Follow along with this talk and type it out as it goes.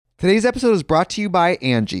Today's episode is brought to you by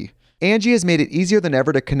Angie. Angie has made it easier than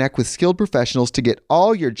ever to connect with skilled professionals to get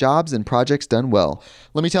all your jobs and projects done well.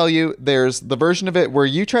 Let me tell you, there's the version of it where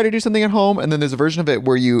you try to do something at home, and then there's a version of it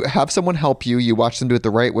where you have someone help you, you watch them do it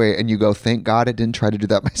the right way, and you go, thank God I didn't try to do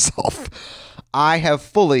that myself. I have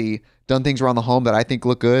fully done things around the home that I think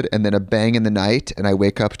look good, and then a bang in the night, and I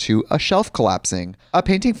wake up to a shelf collapsing, a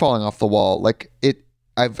painting falling off the wall.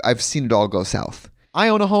 I've seen it all go south. I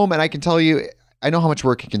own a home, and I can tell you, I know how much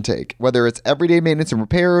work it can take. Whether it's everyday maintenance and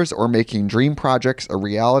repairs or making dream projects a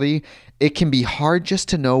reality, it can be hard just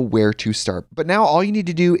to know where to start. But now all you need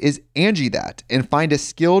to do is Angie that and find a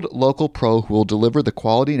skilled local pro who will deliver the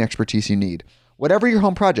quality and expertise you need. Whatever your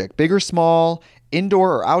home project, big or small,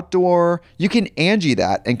 indoor or outdoor, you can Angie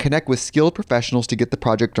that and connect with skilled professionals to get the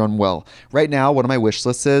project done well. Right now, one of my wish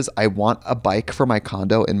lists is I want a bike for my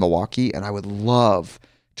condo in Milwaukee, and I would love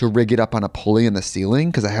to rig it up on a pulley in the ceiling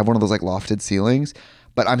because I have one of those like lofted ceilings,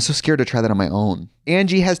 but I'm so scared to try that on my own.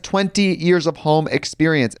 Angie has 20 years of home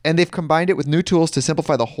experience, and they've combined it with new tools to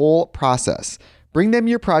simplify the whole process. Bring them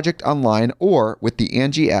your project online or with the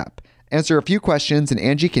Angie app. Answer a few questions and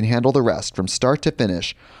Angie can handle the rest from start to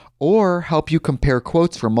finish, or help you compare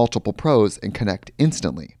quotes from multiple pros and connect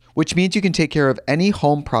instantly, which means you can take care of any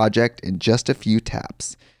home project in just a few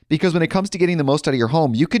taps. Because when it comes to getting the most out of your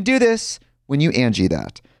home, you can do this when you Angie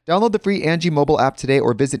that. Download the free Angie mobile app today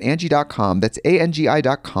or visit Angie.com. That's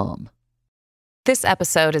ANGI.com. This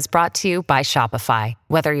episode is brought to you by Shopify.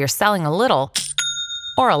 Whether you're selling a little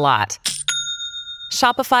or a lot,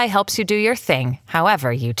 Shopify helps you do your thing,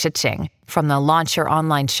 however you cha-ching. From the launch your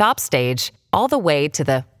online shop stage, all the way to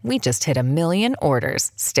the we just hit 1 million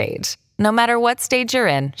orders stage. No matter what stage you're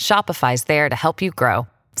in, Shopify's there to help you grow.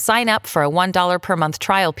 Sign up for a $1 per month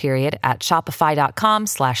trial period at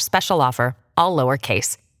shopify.com/special offer, all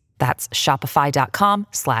lowercase. That's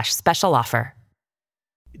shopify.com/special offer.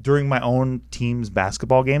 During my own team's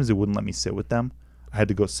basketball games, they wouldn't let me sit with them. I had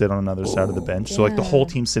to go sit on another side of the bench. Yeah. So like the whole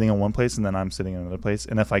team's sitting in one place and then I'm sitting in another place.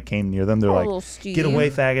 And if I came near them, they're like, Steve, get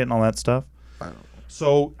away, faggot, and all that stuff.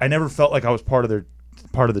 So I never felt like I was part of the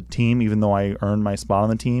team, even though I earned my spot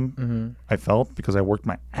on the team. Mm-hmm. I felt because I worked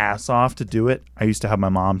my ass off to do it. I used to have my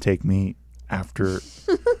mom take me after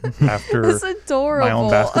my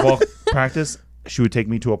own basketball practice. She would take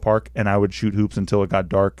me to a park and I would shoot hoops until it got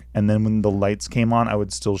dark. And then when the lights came on, I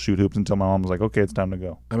would still shoot hoops until my mom was like, okay, it's time to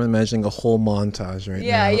go. I'm imagining a whole montage right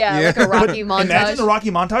now. Yeah, like a Rocky montage. Imagine the Rocky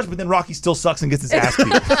montage, but then Rocky still sucks and gets his ass beat.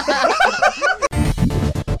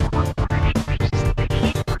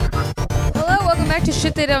 Hello, welcome back to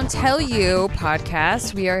Shit They Don't Tell You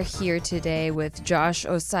podcast. We are here today with Josh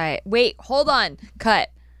Osei. Wait, hold on. Cut.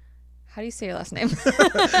 How do you say your last name?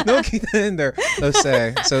 No, keep it in there.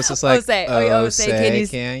 Osei. So it's just like Osei.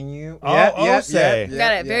 Osei. Can you? Osei.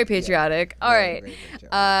 Got it. Very patriotic. All right.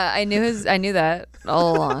 I knew that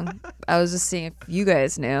all along. I was just seeing if you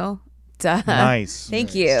guys knew. Duh. Nice.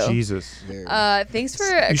 Thank you. Jesus. Thanks for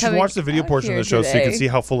You should watch the video portion of the show so you can see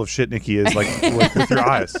how full of shit Nikki is, like with your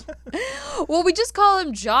eyes. Well, we just call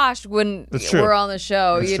him Josh when we're on the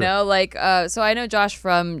show, you know? Like, so I know Josh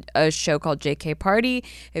from a show called JK Party.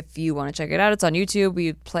 If you want to check it out, it's on YouTube.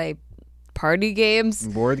 We play party games.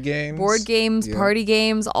 Board games. Yeah. Party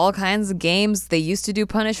games, all kinds of games. They used to do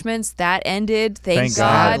punishments. That ended. Thank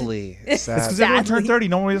God. Sadly. It's because everyone turned 30.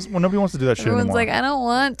 Nobody wants to do that shit Everyone's anymore. like, I don't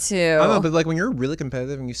want to. I don't know, but like when you're really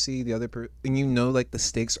competitive and you see the other person, and you know like the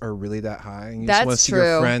stakes are really that high, and you just want to see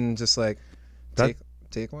your friend just like take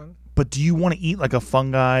one. But do you want to eat like a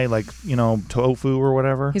fungi, like, you know, tofu or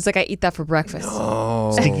whatever? He's like, I eat that for breakfast.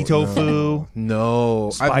 No. Stinky tofu. No.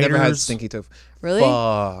 Spiders. I've never had stinky tofu. Really?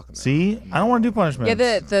 Fuck. No. See? I don't want to do punishments.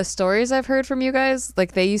 Yeah, the stories I've heard from you guys,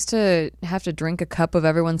 like they used to have to drink a cup of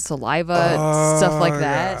everyone's saliva, stuff like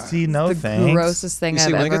that. Yeah. See, no the thanks. Grossest thing I've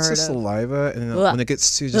ever heard of. When it gets to saliva and when it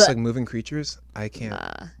gets to just like moving creatures, I can't.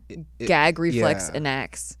 Gag reflex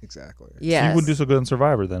enacts. Exactly. Yeah. So you wouldn't do so good on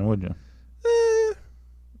Survivor then, would you?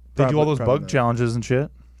 They do all those bug challenges and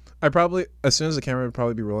shit. I probably, as soon as the camera would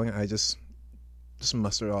probably be rolling, I just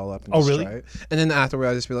muster it all up and really? try it. And then afterward,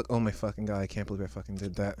 I just be like, oh my fucking God, I can't believe I fucking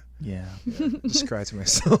did that. Yeah. Just cry to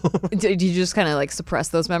myself. Did you just kind of like suppress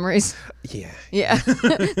those memories? Yeah.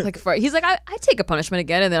 Like he's like, I take a punishment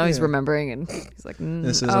again, and then he's remembering, and he's like,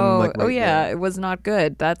 it was not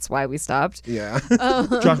good. That's why we stopped. Yeah.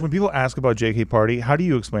 Josh, when people ask about JK Party, how do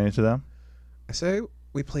you explain it to them? I say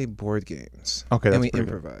we play board games. Okay, and we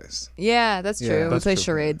improvise. Yeah, that's true. We play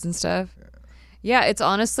charades and stuff. Yeah, it's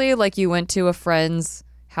honestly like you went to a friend's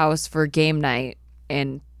house for game night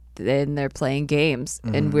and then they're playing games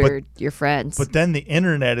and we're your friends. But then the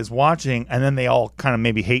internet is watching, and then they all kind of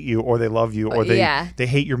maybe hate you, or they love you, or they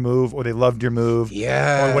hate your move, or they loved your move,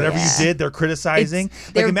 or whatever you did. They're criticizing.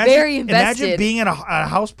 They're very invested. Imagine being at a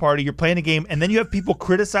house party, you're playing a game, and then you have people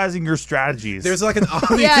criticizing your strategies. There's like an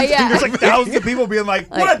There's like thousands of people being like,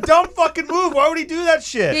 "What a dumb fucking move! Why would he do that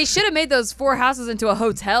shit?" They should have made those 4 houses into a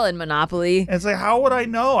hotel in Monopoly. And it's like, how would I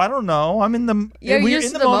know? I don't know. I'm in the in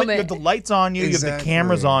the moment. You have the lights on you. You have the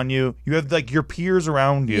cameras on you. You have like your peers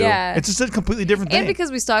around you. Yeah. It's just a completely different thing. And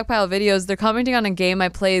because we stockpile videos, they're commenting on a game I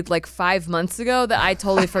played like 5 months ago that I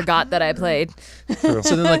totally forgot that I played. So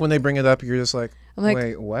then like when they bring it up, you're just like, I'm like,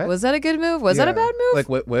 wait, what? Was that a good move? Was that a bad move? Like,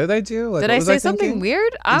 what did I do? Like, did I say something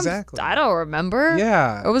weird? Exactly. I don't remember.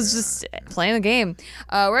 Yeah. I was just playing the game.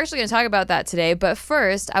 We're actually going to talk about that today. But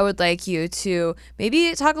first, I would like you to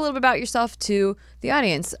maybe talk a little bit about yourself to the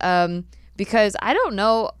audience. Because I don't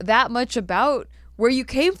know that much about where you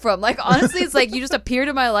came from. Like, honestly, it's like you just appeared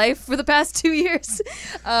in my life for the past 2 years.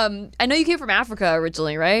 I know you came from Africa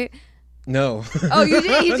originally, right? No. Oh, you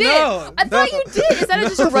did? You did? No, I thought you did. Is that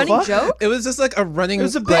just a running joke? It was just like a running bit. It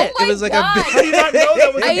was a bit. Oh my God. How do you not know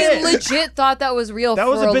that was a bit? I legit thought that was real That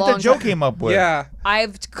for was a bit long that Joe time. came up with. Yeah.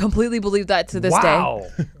 I've completely believed that to this day. Wow.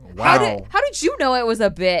 How did you know it was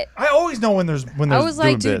a bit? I always know when there's I was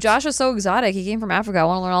like, dude, bits. Josh is so exotic. He came from Africa. I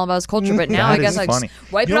want to learn all about his culture. But now I guess I just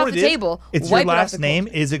wipe it off the table. It's your last name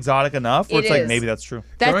is exotic enough where it's like, maybe that's true.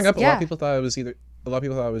 Growing up, a lot of people thought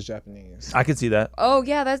it was Japanese. I could see that. Oh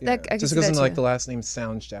yeah, I can just see because that like too. the last name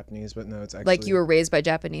sounds Japanese, but no, it's actually Like you were raised by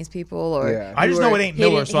Japanese people, or I just know it ain't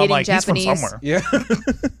Miller, so I'm like, Japanese. he's from somewhere. Yeah.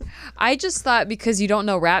 I just thought because you don't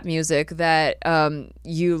know rap music that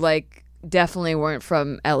you like definitely weren't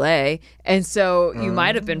from LA, and so you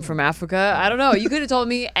might have been from Africa. I don't know. You could have told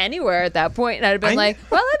me anywhere at that point, and I'd have been like,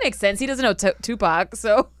 well, that makes sense. He doesn't know Tupac,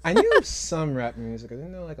 so I knew some rap music. I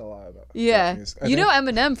didn't know like a lot about rap music. You know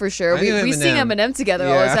Eminem for sure. We sing Eminem together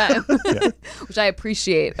all the time, which I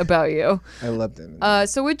appreciate about you. I loved Eminem.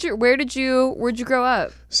 So where'd you grow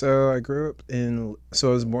up? So I grew up I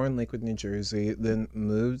was born in Lakewood, New Jersey, then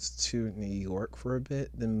moved to New York for a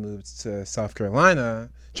bit, then moved to South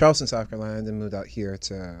Carolina, Charleston, South Carolina, then moved out here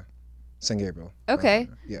to San Gabriel. Okay.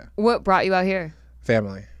 Yeah. What brought you out here?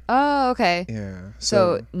 Family. Oh, okay. Yeah.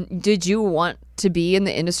 So did you want to be in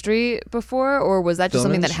the industry before, or was that just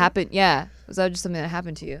something that happened? Yeah. Was that just something that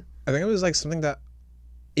happened to you? I think it was like something that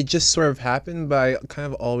it just sort of happened, but I kind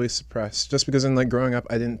of always suppressed. Just because in like growing up,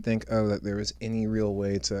 I didn't think that there was any real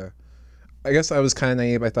way to. I guess I was kind of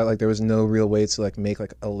naive. I thought like there was no real way to like make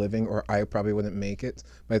like a living, or I probably wouldn't make it.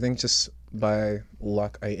 But I think just by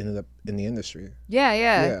luck, I ended up in the industry.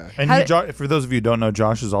 Yeah. And for those of you who don't know,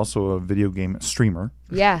 Josh is also a video game streamer.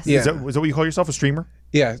 Yes. Yeah. Is that what you call yourself, a streamer?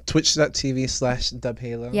 Yeah,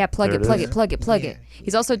 twitch.tv/DubHalo. Yeah, plug it.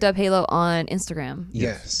 He's also DubHalo on Instagram.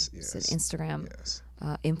 Yes. He's an Instagram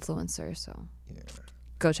influencer, so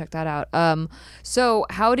go check that out. So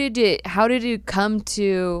how did it come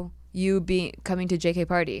to you coming to JK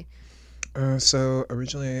Party? So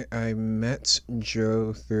originally I met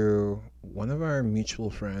Joe through one of our mutual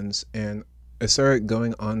friends, and I started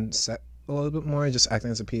going on set a little bit more, just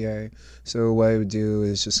acting as a PA. So what I would do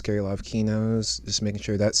is just carry a lot of keynotes, just making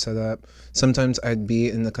sure that's set up. Sometimes I'd be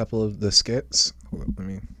in a couple of the skits.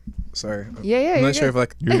 Sorry. I'm not sure if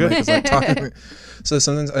like you're good. Like, talking. So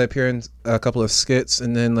sometimes I appear in a couple of skits,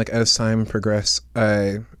 and then like as time progressed,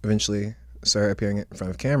 I eventually started appearing in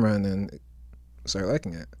front of camera, and then started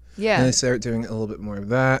liking it. Yeah. And I started doing a little bit more of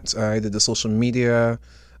that. I did the social media.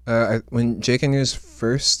 When JK News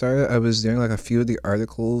first started, I was doing like a few of the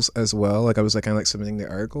articles as well. Like I was like kind of like submitting the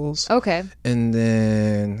articles. Okay. And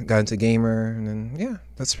then got into gamer, and then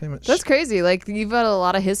that's pretty much. That's crazy. Like you've got a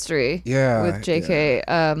lot of history. Yeah. With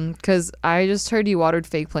JK. Because I just heard you watered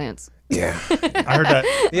fake plants. Yeah. I heard that.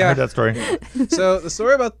 I heard that story. So the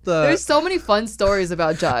story about there's so many fun stories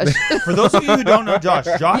about Josh. For those of you who don't know Josh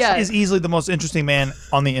is easily the most interesting man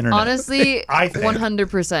on the internet. Honestly, I think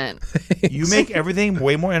 100%. You make everything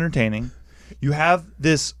way more entertaining. You have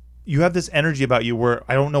this energy about you where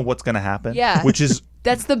I don't know what's going to happen. Yeah. Which is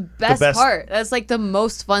that's the best part. That's like the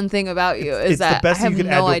most fun thing about you is that I have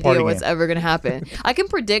no idea what's ever going to happen. I can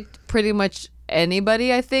predict pretty much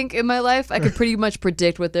anybody, I think, in my life. I can pretty much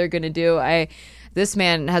predict what they're going to do. This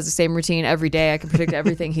man has the same routine every day. I can predict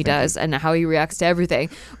everything he does and how he reacts to everything.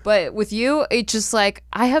 But with you, it's just like,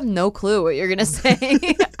 I have no clue what you're going to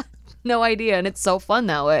say. No idea. And it's so fun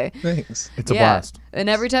that way. Thanks. It's a blast. And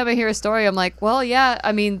every time I hear a story, I'm like, well, yeah,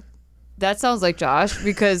 I mean, that sounds like Josh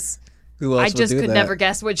because I just could never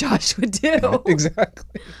guess what Josh would do.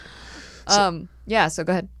 Exactly. So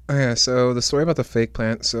go ahead. Oh, yeah. So the story about the fake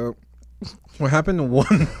plant. So What happened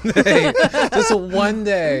one day? Just one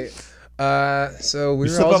day. So we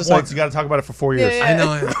were all just once. You got to talk about it for 4 years. I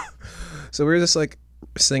know. So we were just like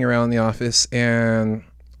sitting around the office, and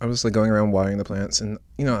I was like going around watering the plants, and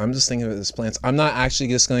I'm just thinking of it as plants. I'm not actually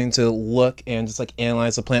just going to look and just like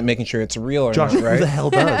analyze the plant, making sure it's real or Josh, not, right? Who the hell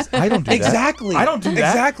does? I don't do that. Exactly. I don't do that.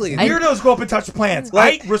 Exactly. Weirdos go up and touch the plants.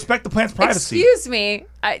 I respect the plant's privacy. Excuse me.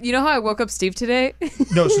 You know how I woke up Steve today?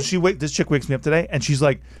 No, so this chick wakes me up today, and she's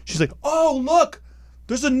like, oh look,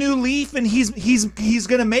 there's a new leaf, and he's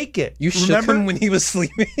gonna make it. You shook him when he was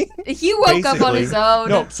sleeping. He woke up on his own.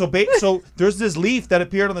 No, so there's this leaf that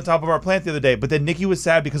appeared on the top of our plant the other day, but then Nikki was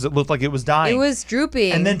sad because it looked like it was dying. It was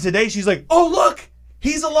drooping. And then today she's like, oh look,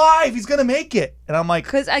 he's alive. He's gonna make it. And I'm like,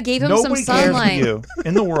 because I gave him some sunlight. Nobody cares for you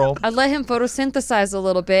in the world. I let him photosynthesize a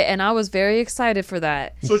little bit, and I was very excited for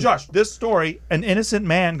that. So Josh, this story, an innocent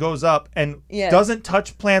man goes up and doesn't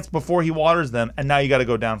touch plants before he waters them, and now you got to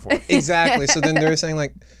go down for it. Exactly. So then they were saying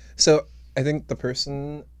like, so I think the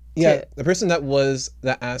person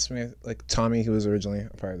that asked me, like Tommy, who was originally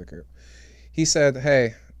a part of the group, he said,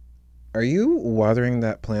 "Hey, are you watering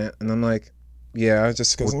that plant?" And I'm like, "Yeah,"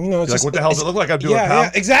 just because it's like, what the hell does it look like I'm doing, pal?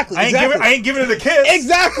 Yeah, exactly. I ain't giving it a kiss.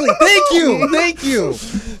 Exactly. Thank you.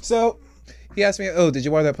 So he asked me, "Oh, did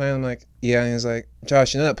you water that plant?" I'm like, "Yeah." And he's like,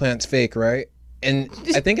 "Josh, that plant's fake, right?" And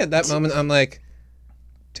I think at that moment I'm like,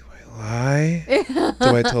 do I lie?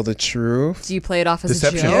 Do I tell the truth? Do you play it off as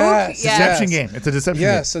deception. a joke? Yes. Deception game. It's a deception game.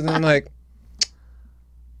 Yeah, so then I'm like,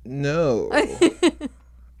 no.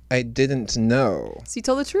 I didn't know. So you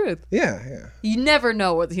told the truth. Yeah. You never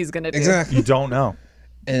know what he's going to do. Exactly. You don't know.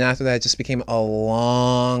 And after that, it just became a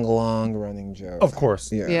long running joke. Of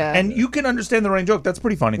course. Yeah. And you can understand the running joke. That's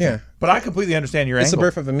pretty funny. Yeah. Too. But I completely understand your angle. It's the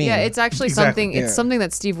birth of a meme. Yeah, it's actually something. It's something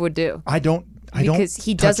that Steve would do. I don't because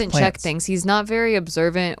he doesn't check things. He's not very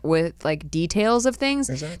observant with like details of things.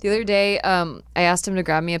 Exactly. The other day, I asked him to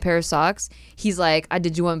grab me a pair of socks. He's like, "I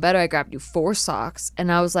did you one better. I grabbed you 4 socks," and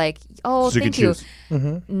I was like, "Oh, so thank you."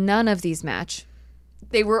 Mm-hmm. None of these match.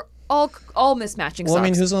 They were all mismatching socks. Well, I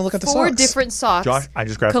mean, who's gonna look at the 4 socks? different socks. Josh, I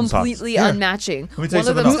just grabbed some socks. Completely unmatching. Let me tell you One of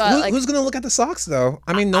something them's else. got, Who's gonna look at the socks though?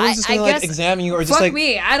 I mean, no one's just gonna like examine you or just fuck like.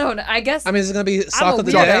 me. I don't. I guess. I mean, is it gonna be sock of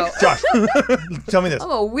the weirdo. day? Josh, tell me this.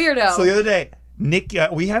 I'm a weirdo. So the other day, Nick,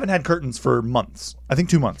 we haven't had curtains for months. I think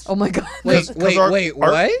 2 months. Oh my god. Wait,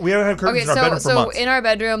 what? We haven't had curtains in our bedroom for months. In our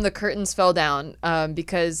bedroom, the curtains fell down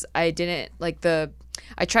because I didn't like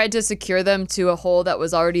I tried to secure them to a hole that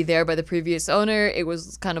was already there by the previous owner. It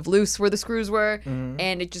was kind of loose where the screws were,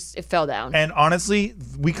 and it fell down. And honestly,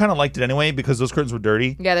 we kind of liked it anyway because those curtains were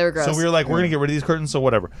dirty. Yeah, they were gross. So we were like, we're going to get rid of these curtains, so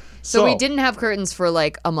whatever. So we didn't have curtains for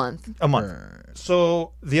like a month.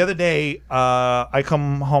 So the other day, I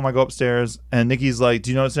come home, I go upstairs, and Nikki's like,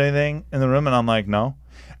 "Do you notice anything in the room?" And I'm like, "No."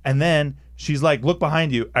 And then she's like, "Look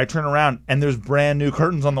behind you." I turn around, and there's brand new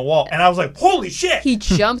curtains on the wall. And I was like, holy shit! He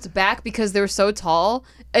jumped back because they were so tall.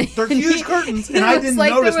 They're huge curtains, and I didn't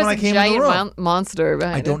notice when I came in the room. Giant monster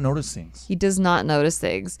behind I don't notice things. He does not notice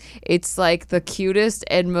things. It's like the cutest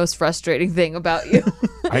and most frustrating thing about you.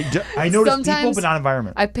 I notice people, but not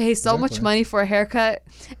environment. I pay so much money for a haircut,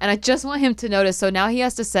 and I just want him to notice. So now he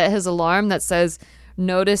has to set his alarm that says,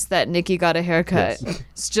 "Notice that Nikki got a haircut." Yes.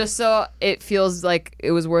 It's just so it feels like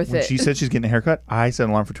it was worth it. She said she's getting a haircut. I set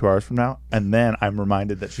an alarm for 2 hours from now, and then I'm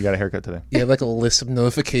reminded that she got a haircut today. You have like a list of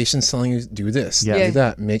notifications telling you do this, do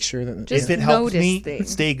that, make sure that. Just if it helps me things.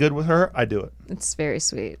 Stay good with her, I do it. It's very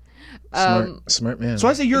sweet. Smart man. So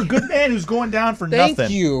I say you're a good man who's going down for nothing.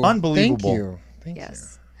 Thank you. Unbelievable. Thank you.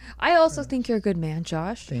 I also think you're a good man,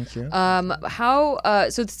 Josh. Thank you.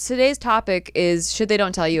 So today's topic is should they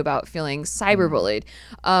don't tell you about feeling cyberbullied.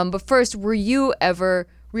 But first, were you ever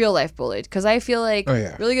real life bullied? Because I feel like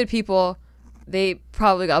really good people, they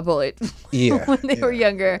probably got bullied when they were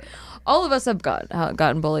younger. All of us have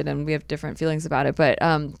gotten bullied, and we have different feelings about it. But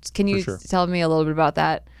can you tell me a little bit about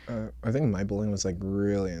that? I think my bullying was like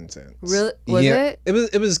really intense. Really? Was it?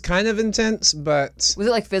 It was kind of intense, but was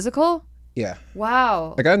it like physical? Yeah.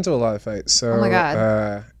 Wow. I got into a lot of fights. So, oh my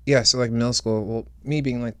god. So like middle school, well, me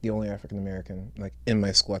being like the only African American like in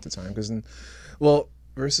my school at the time,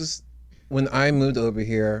 versus when I moved over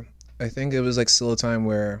here, I think it was like still a time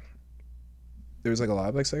where there was like a lot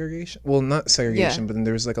of like segregation. Well, not segregation, but then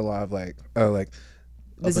there was like a lot of like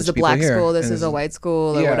this is a black school, this is a white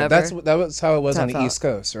school, or whatever. That was how it was on the East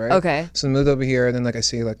Coast, right? Okay. So I moved over here, and then like I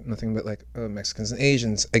see like nothing but like Mexicans and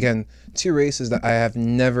Asians. Again, 2 races that I have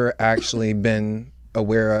never actually been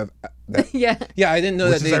aware of. Yeah, I didn't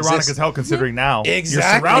know Which that is they ironic exist. as hell considering now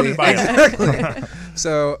Exactly. you're surrounded by them.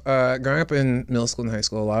 So growing up in middle school and high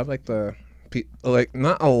school, a lot of like the like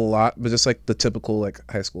not a lot, but just like the typical like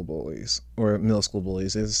high school bullies or middle school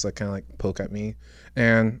bullies. They just like kind of like poke at me,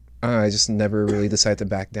 and I just never really decided to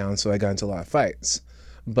back down. So I got into a lot of fights.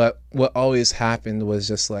 But what always happened was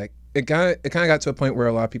just like it kind of got to a point where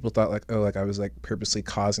a lot of people thought like, oh, like I was like purposely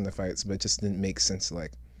causing the fights, but it just didn't make sense to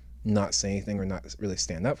like not say anything or not really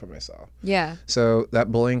stand up for myself. Yeah. So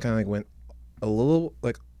that bullying kind of like went a little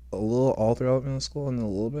all throughout middle school and a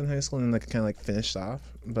little bit in high school, and then like kind of like finished off.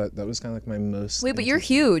 But that was kind of like my most. Wait, but you're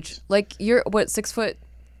huge. Like you're what, 6'2"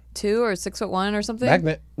 or 6'1" or something? Back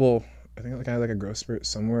then, well, I think like I had like a growth spurt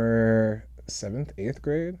somewhere 7th, 8th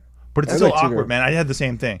grade. But it's still awkward, man. I had the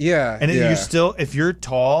same thing. Yeah. And yeah. you still, if you're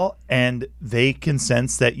tall and they can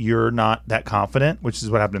sense that you're not that confident, which is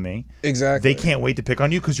what happened to me. Exactly. They can't wait to pick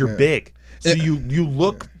on you because you're big. So you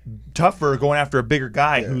look tougher going after a bigger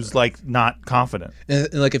guy who's like not confident. And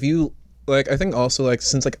like if you like, I think also like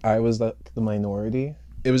since like I was the minority,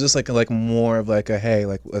 it was just like more of like a hey,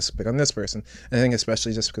 like let's pick on this person. And I think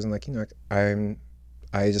especially just because I'm like, you know,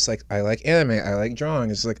 like I like anime, I like drawing.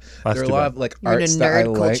 It's like there are a lot of like arts that I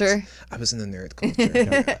liked. I was in the nerd culture.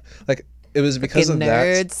 Yeah. Like it was because of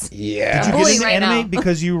nerds. that. Yeah. Did you get into anime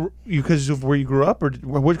because of where you grew up, or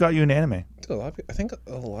what got you into anime? I think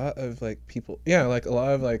a lot of like people, like a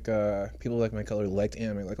lot of like people like my color liked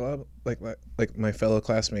anime. Like a lot of like my fellow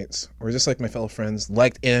classmates or just like my fellow friends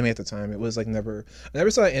liked anime at the time. It was like I never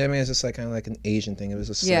saw anime as just like kind of like an Asian thing. It was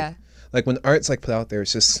just like when art's like put out there,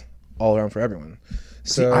 it's just all around for everyone.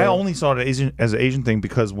 So see, I only saw it as an Asian thing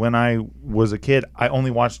because when I was a kid, I only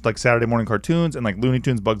watched like Saturday morning cartoons and like Looney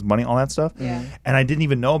Tunes, Bugs Bunny, all that stuff. Yeah. And I didn't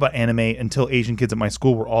even know about anime until Asian kids at my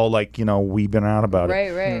school were all like, you know, weeping out about it.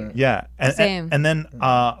 Right. Yeah. And then,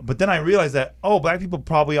 but then I realized that, black people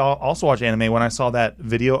probably also watch anime when I saw that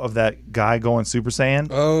video of that guy going Super Saiyan.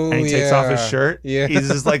 Oh, and he takes off his shirt. Yeah. He's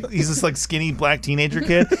this like skinny black teenager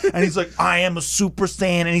kid. And he's like, I am a Super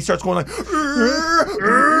Saiyan. And he starts going like,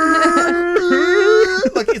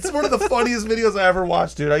 like it's one of the funniest videos I ever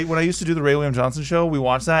watched, dude. When I used to do the Ray William Johnson show, we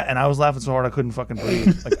watched that, and I was laughing so hard I couldn't fucking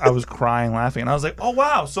breathe. Like I was crying, laughing, and I was like, "Oh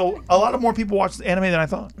wow!" So a lot of more people watch anime than I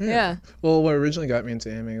thought. Yeah. Well, what originally got me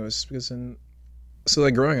into anime was because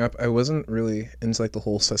like growing up, I wasn't really into like the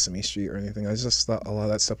whole Sesame Street or anything. I just thought a lot of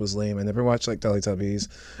that stuff was lame. I never watched like Teletubbies.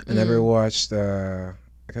 I never watched, I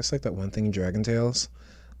guess like that one thing, Dragon Tales.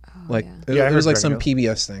 Like it was like some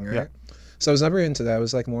PBS thing, right? Yeah. So I was never into that. I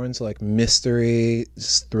was like more into like mystery,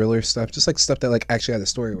 just thriller stuff, just like stuff that like actually had a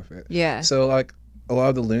story with it. Yeah. So like a lot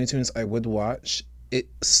of the Looney Tunes I would watch, it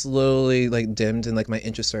slowly like dimmed and like my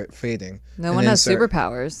interest started fading. No one has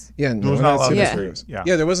superpowers. Yeah, there was not a lot of mystery.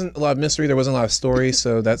 Yeah, there wasn't a lot of mystery. There wasn't a lot of story.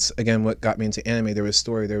 So that's again what got me into anime. There was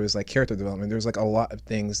story. There was like character development. There was like a lot of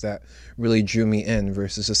things that really drew me in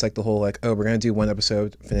versus just like the whole like, oh, we're gonna do one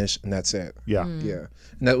episode, finish, and that's it. Yeah. Yeah.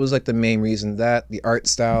 And that was like the main reason. That the art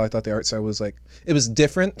style, I thought the art style was like, it was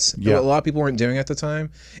different. Yeah. A lot of people weren't doing at the time,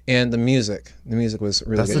 and the music was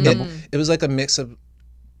really good. It was like a mix of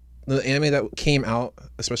the anime that came out,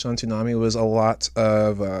 especially on Toonami, was a lot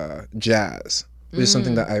of jazz, which is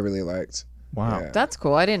something that I really liked. Wow. Yeah. That's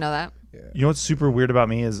cool. I didn't know that. Yeah. You know what's super weird about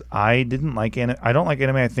me is I don't like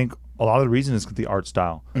anime. I think a lot of the reason is the art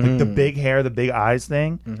style, like the big hair, the big eyes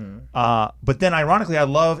thing. But then, ironically, I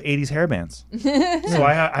love '80s hair bands. So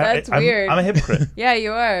That's weird. I'm a hypocrite. Yeah,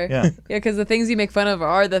 you are. Yeah. Because the things you make fun of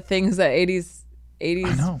are the things that '80s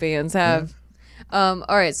bands have. All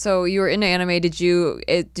right, so you were into anime. Did you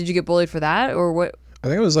get bullied for that, or what? I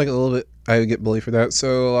think it was like a little bit. I would get bullied for that.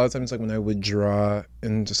 So a lot of times, like when I would draw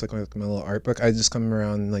in just like my little art book, I'd just come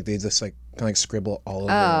around and like they just like kind of like scribble all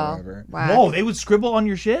over or whatever. Wow. Whoa, they would scribble on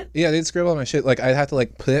your shit? Yeah, they'd scribble on my shit. Like I'd have to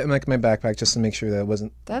like put it in like my backpack just to make sure that it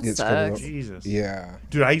wasn't. That get sucks. Jesus. Yeah.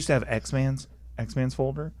 Dude, I used to have X-Man's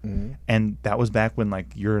folder, and that was back when like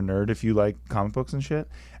you're a nerd if you like comic books and shit.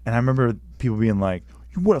 And I remember people being like,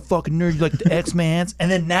 "What a fucking nerd! You like the X-Man's?"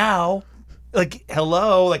 And then now, like,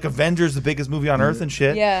 hello, like Avengers, the biggest movie on earth and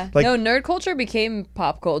shit. Yeah. Like, no, nerd culture became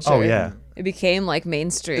pop culture. Oh yeah. It became like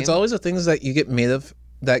mainstream. It's always the things that you get made of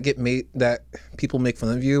that people make fun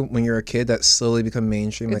of you when you're a kid that slowly become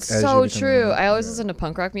mainstream. It's like, as so you become true. I always listened to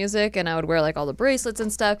punk rock music, and I would wear like all the bracelets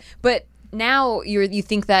and stuff. But now you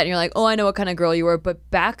think that, and you're like, oh, I know what kind of girl you were. But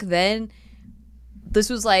back then, this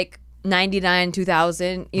was like 99,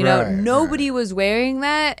 2000, nobody was wearing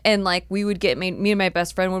that, and like me and my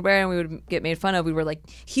best friend would wear it, and we would get made fun of. We were like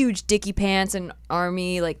huge dicky pants and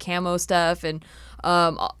army like camo stuff, and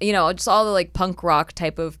just all the like punk rock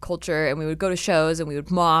type of culture, and we would go to shows and we would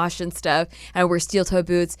mosh and stuff, and I would wear steel toe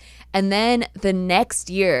boots. And then the next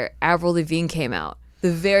year, Avril Lavigne came out,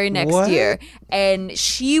 the very next year, and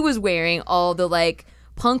she was wearing all the like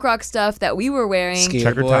punk rock stuff that we were wearing.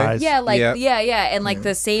 Checker ties. Yeah, and like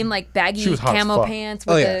the same like baggy camo pants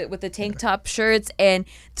with the tank top shirts. And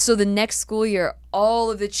so the next school year,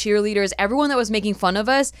 all of the cheerleaders, everyone that was making fun of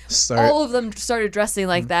us, all of them started dressing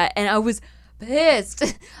like that, and I was pissed.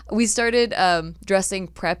 We started dressing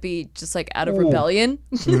preppy just like out of rebellion.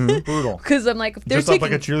 Brutal. Because I'm like, if they're dressed up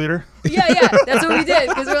like a cheerleader. Yeah, that's what we did.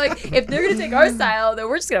 Because we're like, if they're gonna take our style, then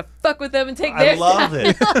we're just gonna fuck with them and take their style. I love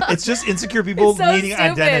it. It's just insecure people needing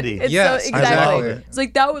identity. Exactly. I love it. It's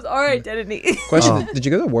like that was our identity. Question: Did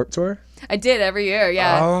you go to Warped Tour? I did every year.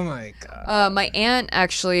 Yeah. Oh my god. My aunt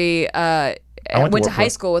actually. I went to high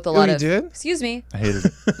school with a lot of. Did? Excuse me. I hated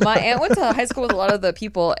it. My aunt went to high school with a lot of the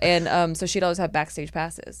people, and so she'd always have backstage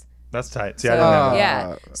passes. That's tight. See, I didn't have that.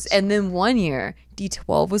 Yeah. And then one year,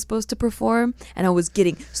 D12 was supposed to perform, and I was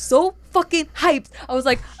getting so fucking hyped. I was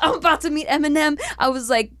like, I'm about to meet Eminem. I was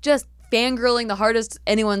like, just fangirling the hardest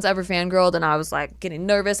anyone's ever fangirled, and I was like getting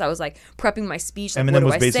nervous. I was like prepping my speech. Like, Eminem what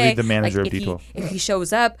was do I basically say? the manager like, of D12. If he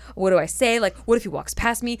shows up, what do I say? Like, what if he walks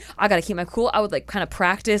past me? I gotta keep my cool. I would like kind of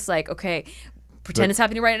practice, like, okay, pretend it's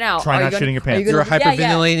happening right now. Try not shitting your pants. You're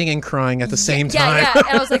hyperventilating and crying at the same time. Yeah.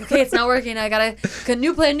 And I was like, okay, it's not working. I gotta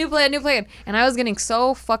new plan. And I was getting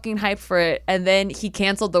so fucking hyped for it. And then he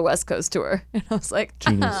canceled the West Coast tour. And I was like,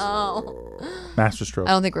 Genius. oh. Masterstroke.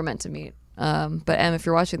 I don't think we're meant to meet. But Em, if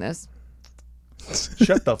you're watching this,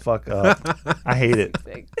 shut the fuck up. I hate it.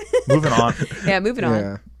 Moving on. Yeah, moving on.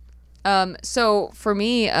 Yeah. So for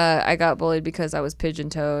me, I got bullied because I was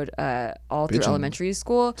pigeon-toed all through elementary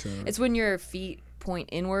school. It's when your feet point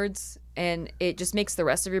inwards, and it just makes the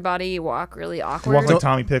rest of your body walk really awkward. Walk like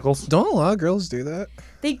Tommy Pickles. Don't a lot of girls do that?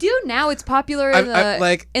 They do now. It's popular in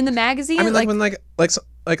the magazine. I mean, like when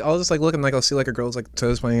like I'll just like look and like I'll see like a girl's like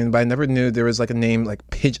toes pointing in, but I never knew there was like a name like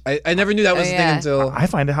pigeon. I never knew that was a thing until I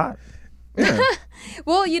find it hot. Yeah.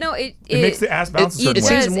 Well, you know, it makes the ass bounce a certain it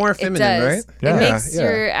way. seems more feminine, right? Yeah. It makes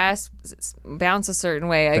your ass bounce a certain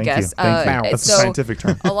way, I guess. Thank you. That's a scientific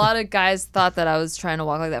term. A lot of guys thought that I was trying to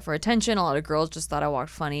walk like that for attention. A lot of girls just thought I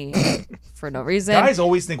walked funny for no reason. Guys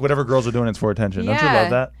always think whatever girls are doing is for attention. Don't you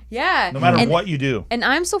love that? Yeah. No matter what you do. And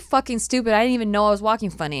I'm so fucking stupid. I didn't even know I was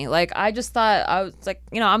walking funny. Like, I just thought I was like,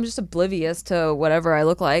 I'm just oblivious to whatever I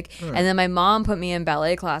look like. And then my mom put me in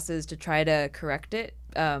ballet classes to try to correct it.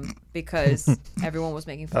 Because everyone was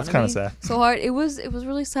making fun of me. That's kind of sad. So hard. It was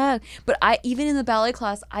really sad. But even in the ballet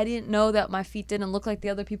class, I didn't know that my feet didn't look like the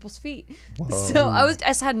other people's feet. Whoa. So I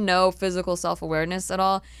just had no physical self-awareness at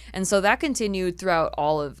all. And so that continued throughout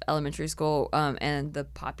all of elementary school. And the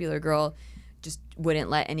popular girl just wouldn't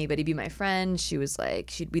let anybody be my friend. She was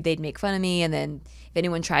like, they'd make fun of me, and then if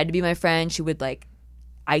anyone tried to be my friend, she would like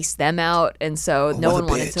ice them out. And so no one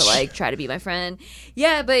wanted to like try to be my friend.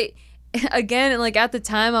 Yeah, but again, like at the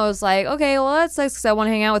time I was like, okay, well that sucks because I want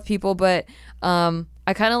to hang out with people, but I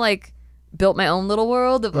kind of like built my own little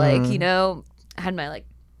world of like, I had my like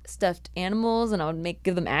stuffed animals, and I would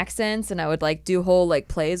give them accents, and I would like do whole like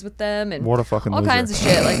plays with them, and what a fucking all loser. kinds of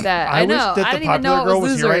shit like that. I know. Wish that I the didn't even know popular it girl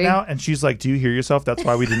was was here losery. right now, and she's like, "Do you hear yourself? That's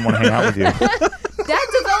why we didn't want to hang out with you." That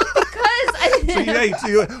developed because we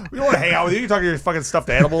don't want to hang out with you. You're talking to your fucking stuffed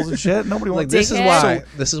animals and shit. Nobody wants. This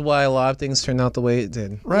is why a lot of things turned out the way it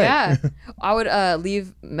did. Right. Yeah, I would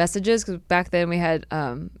leave messages because back then we had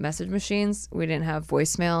message machines. We didn't have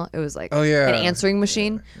voicemail. It was like an answering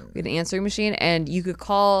machine. We had an answering machine, and you could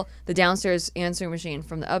call the downstairs answering machine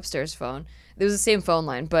from the upstairs phone. It was the same phone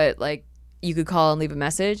line, but like you could call and leave a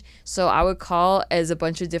message. So I would call as a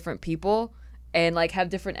bunch of different people and like have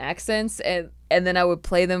different accents, and then I would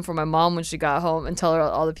play them for my mom when she got home and tell her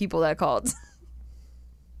all the people that called.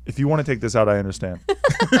 If you want to take this out, I understand.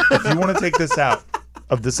 If you want to take this out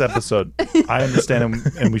of this episode, I understand,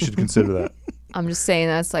 and we should consider that. I'm just saying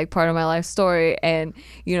that's like part of my life story, and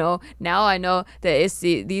now I know that it's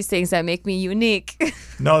these things that make me unique.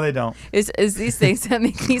 No, they don't. It's these things that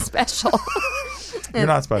make me special. You're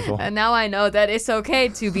not special. And now I know that it's okay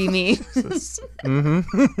to be me.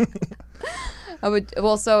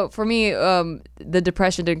 So for me, the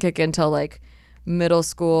depression didn't kick in until like middle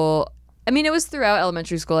school. I mean, it was throughout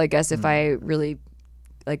elementary school, I guess, if I really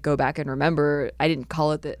like go back and remember. I didn't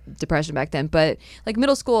call it the depression back then, but like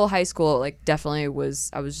middle school, high school, like definitely I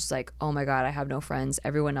was just like, oh my God, I have no friends.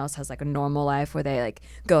 Everyone else has like a normal life where they like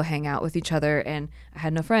go hang out with each other, and I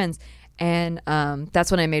had no friends. And that's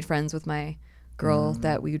when I made friends with my girl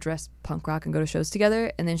that we would dress punk rock and go to shows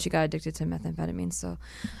together, and then she got addicted to methamphetamine. So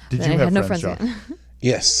did then you I have had no friends, friends Josh? again.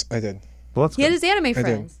 Yes, I did. Well, that's He had good. his anime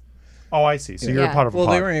friends. Oh, I see. So you're a part of a Well,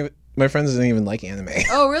 pod. they weren't even. My friends didn't even like anime.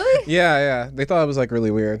 Oh, really? Yeah. They thought it was like really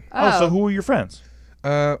weird. Oh, so who were your friends?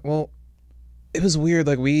 Well, it was weird.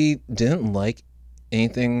 Like we didn't like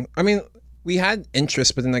anything. I mean, We had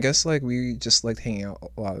interests, but then I guess like we just liked hanging out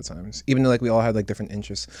a lot of times. Even though like we all had like different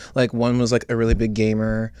interests. Like one was like a really big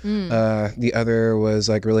gamer. The other was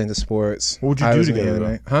like really into sports. What would you do together?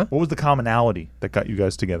 Though? Huh? What was the commonality that got you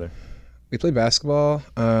guys together? We played basketball.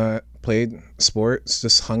 Played sports.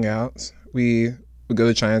 Just hung out. We would go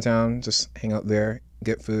to Chinatown, just hang out there,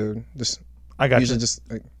 get food. I got usually you. just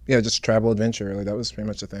just travel adventure. Like that was pretty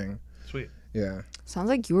much a thing. Sweet. Yeah. Sounds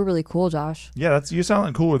like you were really cool, Josh. Yeah, you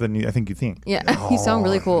sound cooler than I think you think. Yeah, you sound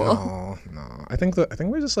really cool. No. I think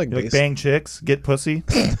we're just like, like bang chicks, get pussy.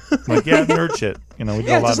 Like nerd shit. We do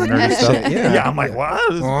a lot of nerdy stuff. Yeah, I'm like, wow,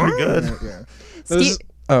 this is pretty good. Steve,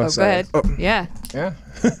 go ahead. Oh. Yeah. Yeah.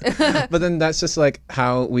 But then that's just like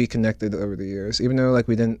how we connected over the years. Even though like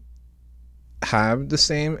we didn't have the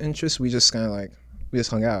same interests, we just kind of like we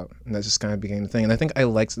just hung out, and that just kind of became the thing. And I think I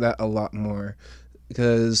liked that a lot more.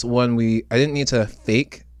 Because I didn't need to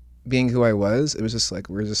fake being who I was. It was just like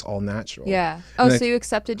we're just all natural. Yeah. Oh, so you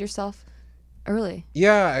accepted yourself early?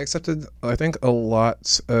 Yeah, I accepted. I think a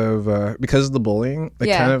lot of because of the bullying.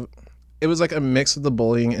 It was like a mix of the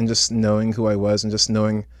bullying and just knowing who I was and just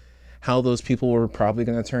knowing how those people were probably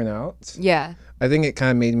going to turn out. Yeah. I think it kind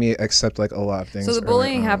of made me accept like a lot of things. So the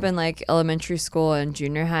bullying happened like elementary school and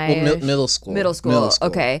junior high. Well, middle school. Middle school.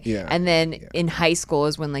 Okay. Yeah. And then in high school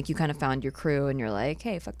is when like you kind of found your crew and you're like,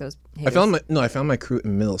 hey, fuck those haters. I found my crew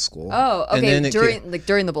in middle school. Oh, okay.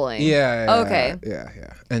 During the bullying. Yeah. Okay.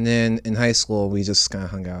 Yeah. And then in high school we just kind of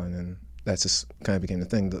hung out, and then that just kind of became the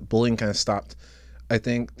thing. The bullying kind of stopped. I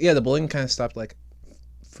think the bullying kind of stopped like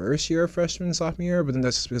first year of freshman, sophomore year, but then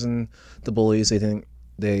that's just because the bullies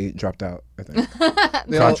they dropped out, I think.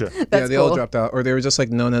 They all dropped out, or they were just like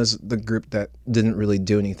known as the group that didn't really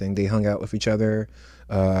do anything. They hung out with each other.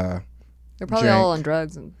 They're probably all on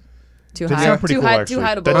drugs and too high. Sound pretty too cool, high actually. Too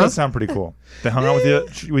high to That bully. does sound pretty cool. They hung out with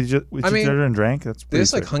each other and drank. That's pretty they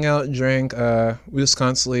just sick. like hung out, drank. We just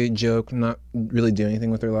constantly joke, not really do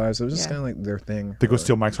anything with their lives. It was just kind of like their thing. They go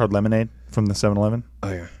steal Mike's Hard Lemonade from the 7-Eleven.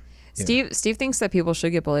 Oh yeah. Steve thinks that people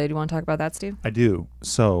should get bullied. You want to talk about that, Steve? I do.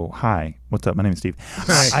 So, hi. What's up? My name is Steve.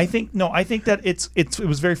 I think that it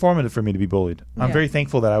was very formative for me to be bullied. I'm very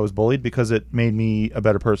thankful that I was bullied because it made me a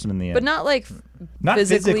better person in the end. But not like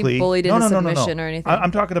physically bullied into submission or anything.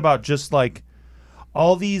 I'm talking about just like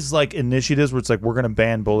all these like initiatives where it's like we're going to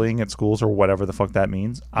ban bullying at schools or whatever the fuck that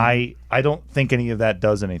means. I don't think any of that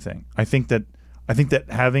does anything. I think that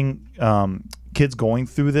having kids going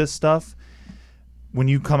through this stuff, when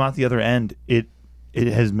you come out the other end, it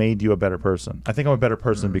has made you a better person. I think I'm a better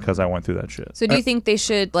person because I went through that shit. So do you think they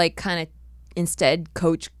should like kind of instead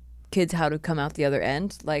coach kids how to come out the other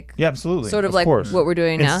end? Like, yeah, absolutely. Sort of like what we're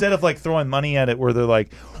doing now. Instead of like throwing money at it where they're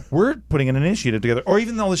like, we're putting an initiative together. Or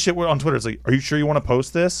even all this shit on Twitter, it's like, are you sure you want to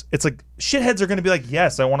post this? It's like, shitheads are going to be like,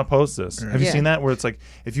 yes, I want to post this. Have you seen that? Where it's like,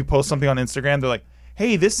 if you post something on Instagram, they're like,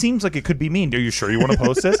 hey, this seems like it could be mean. Are you sure you want to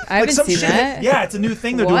post this? I haven't seen that. Yeah, it's a new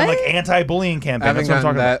thing they're doing, like anti-bullying campaign. I haven't that's what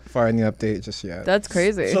I'm gotten talking that far in the update just yet. That's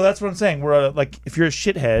crazy. So that's what I'm saying. We're like, if you're a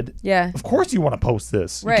shithead, of course you want to post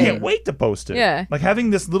this. Right. You can't wait to post it. Yeah. Like having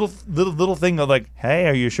this little thing of like, hey,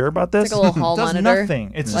 are you sure about this? It's like a little hall does monitor.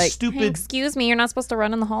 Nothing. It's like, stupid. hey, excuse me, you're not supposed to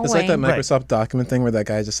run in the hallway. It's like that Microsoft document thing where that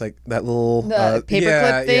guy just like that little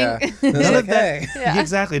paperclip thing. Yeah. None of that. Yeah,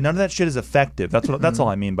 exactly. None of that shit is effective. That's what. That's all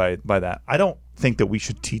I mean by that. I don't think that we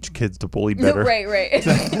should teach kids to bully better. Right.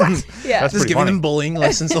 Yeah. That's just giving them bullying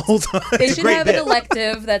lessons the whole time. They should have an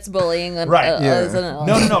elective that's bullying. Right.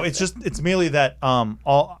 No. It's merely that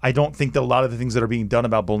I don't think that a lot of the things that are being done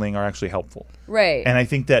about bullying are actually helpful. Right. And I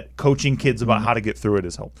think that coaching kids about how to get through it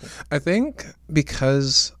is helpful. I think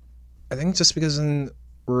just because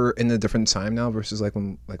we're in a different time now versus like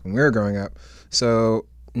when we were growing up. So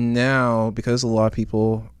now, because a lot of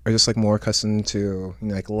people are just like more accustomed to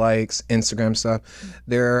like likes, Instagram stuff,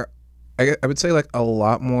 they're I would say like a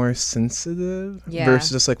lot more sensitive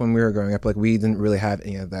versus just like when we were growing up. Like we didn't really have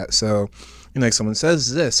any of that. So like someone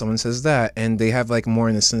says this, someone says that, and they have like more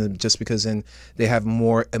incentive just because then they have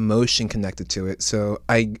more emotion connected to it. So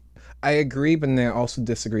I agree, but then I also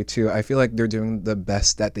disagree too. I feel like they're doing the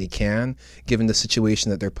best that they can given the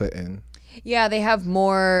situation that they're put in. Yeah, they have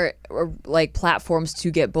more like platforms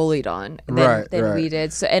to get bullied on than we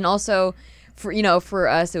did. So, and also for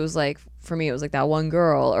us, it was like, for me, it was like that one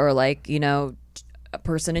girl, or like, a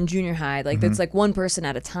person in junior high, like that's like one person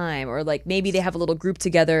at a time, or like maybe they have a little group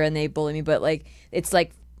together and they bully me, but like it's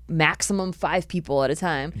like maximum 5 people at a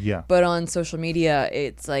time. Yeah. But on social media,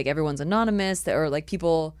 it's like everyone's anonymous, or like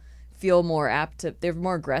people feel more apt to, they're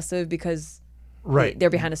more aggressive because Right. They're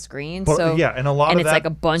behind a screen. But, so yeah, and a lot and of it's that, like a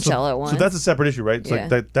bunch all at once. So that's a separate issue, right? It's Yeah.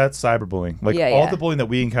 like that's cyberbullying. Like Yeah, all yeah. the bullying that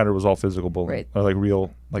we encountered was all physical bullying, Right. or like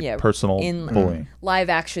real, like personal bullying. Live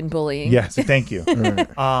action bullying. Yes, thank you.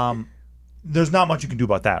 There's not much you can do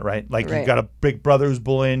about that, right? Like you got a big brother who's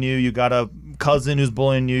bullying you, you got a cousin who's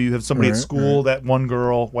bullying you, you have somebody at school, that one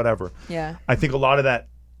girl, whatever. Yeah. I think a lot of that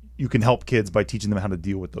you can help kids by teaching them how to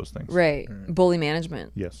deal with those things. Right. Bully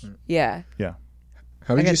management. Yes. Yeah. Yeah.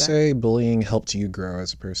 How would you say bullying helped you grow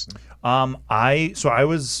as a person? I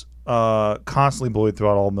was constantly bullied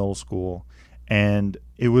throughout all middle school, and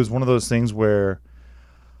it was one of those things where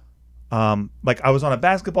like I was on a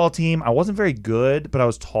basketball team. I wasn't very good, but I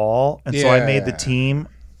was tall, and so I made the team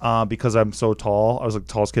because I'm so tall. I was like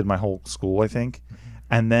the tallest kid in my whole school, I think.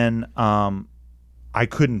 And then I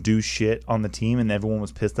couldn't do shit on the team, and everyone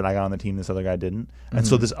was pissed that I got on the team. This other guy didn't, and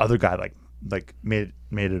so this other guy like made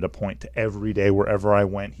it a point to every day wherever I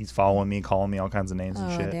went, he's following me, calling me all kinds of names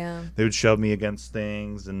and shit. Damn. They would shove me against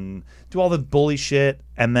things and do all the bully shit.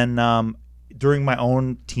 And then during my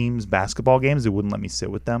own team's basketball games, they wouldn't let me sit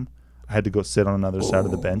with them. I had to go sit on another side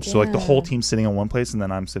of the bench. So like the whole team's sitting in one place, and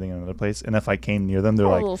then I'm sitting in another place. And if I came near them, they're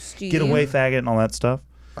like, "Get away, faggot," and all that stuff.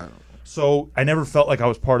 So I never felt like I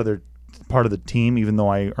was part of the team, even though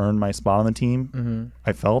I earned my spot on the team.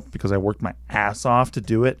 I felt because I worked my ass off to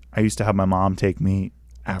do it. I used to have my mom take me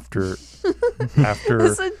after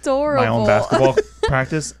That's adorable. my own basketball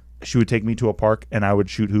practice. She would take me to a park, and I would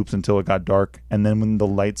shoot hoops until it got dark. And then when the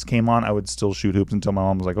lights came on, I would still shoot hoops until my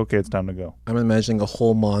mom was like, "Okay, it's time to go." I'm imagining a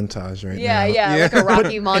whole montage right now. Yeah, like a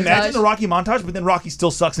Rocky montage. Imagine the Rocky montage, but then Rocky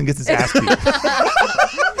still sucks and gets his ass beat.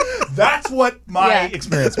 That's what my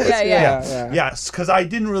experience was. Yeah, because I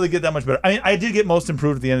didn't really get that much better. I mean, I did get most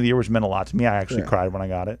improved at the end of the year, which meant a lot to me. I actually cried when I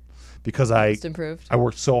got it because I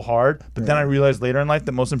worked so hard. But then I realized later in life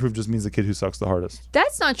that most improved just means the kid who sucks the hardest.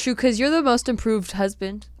 That's not true, because you're the most improved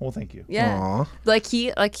husband. Well, thank you. Yeah. Aww. Like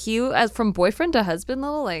he as from boyfriend to husband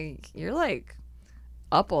level, like you're like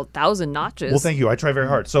up 1,000 notches. Well, thank you. I try very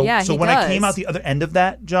hard. So when I came out the other end of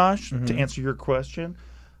that, Josh, to answer your question,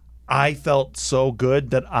 I felt so good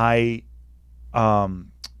that I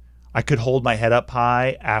could hold my head up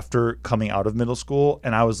high after coming out of middle school,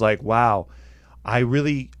 and I was like, wow, I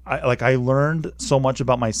learned so much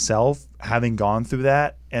about myself having gone through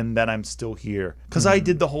that, and that I'm still here because I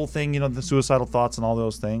did the whole thing, the suicidal thoughts and all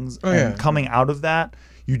those things. Coming out of that,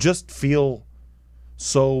 you just feel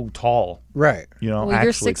so tall, right? Well,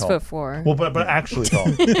 you're 6'4". Well, but actually tall,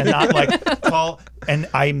 and not like tall. And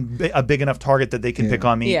I'm a big enough target that they can pick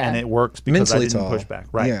on me, and it works because mentally I didn't push back,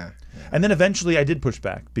 right? Yeah. And then eventually I did push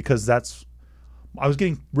back because I was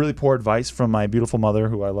getting really poor advice from my beautiful mother,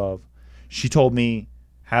 who I love. She told me,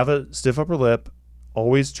 have a stiff upper lip,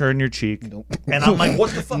 always turn your cheek. Nope. And I'm like, what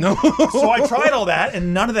the fuck? No. So I tried all that,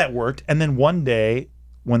 and none of that worked. And then one day,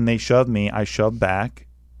 when they shoved me, I shoved back,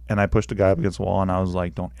 and I pushed a guy up against the wall, and I was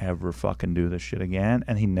like, don't ever fucking do this shit again.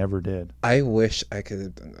 And he never did. I wish I could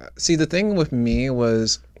have done that. See, the thing with me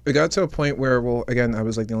was, it got to a point where, well, again, I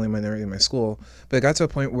was like the only minority in my school, but it got to a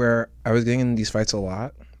point where I was getting in these fights a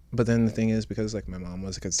lot. But then the thing is, because like my mom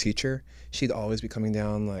was like a teacher, she'd always be coming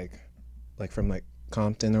down like from like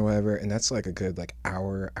Compton or whatever, and that's like a good like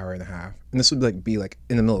hour and a half. And this would like be like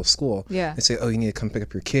in the middle of school. Yeah. They'd say, "Oh, you need to come pick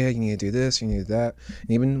up your kid. You need to do this. You need to do that." And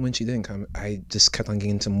even when she didn't come, I just kept on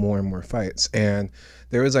getting into more and more fights. And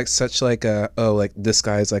there was like such like like this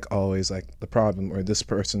guy's like always like the problem, or this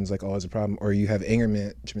person's like always a problem, or you have anger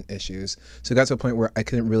management issues. So it got to a point where I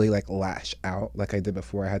couldn't really like lash out like I did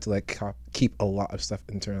before. I had to like keep a lot of stuff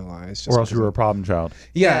internalized. Or else you were a problem child.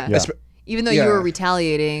 Yeah. Even though you were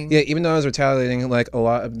retaliating. Yeah, even though I was retaliating, like a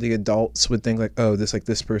lot of the adults would think like, oh,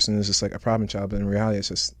 this person is just like a problem child, but in reality it's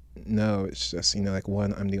just no, it's just, like,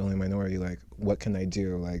 one, I'm the only minority, like what can I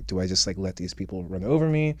do? Like, do I just like let these people run over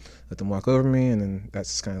me, let them walk over me? And then that's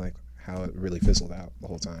just kind of like how it really fizzled out the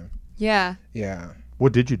whole time. Yeah.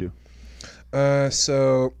 What did you do?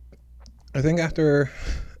 So I think after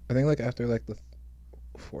like the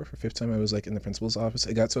fourth or fifth time I was like in the principal's office,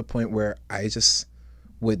 it got to a point where I just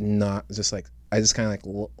would not just like, I just kind of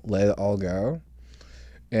like let it all go.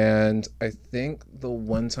 And I think the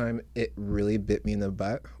one time it really bit me in the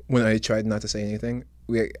butt, when I tried not to say anything,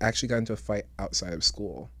 we actually got into a fight outside of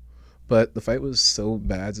school. But the fight was so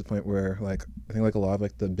bad to the point where like, I think like a lot of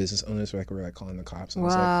like the business owners were like calling the cops. And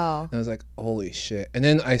wow. I was like, holy shit. And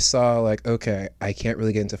then I saw like, okay, I can't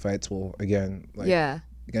really get into fights. Well, again, like,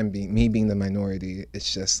 again, being the minority,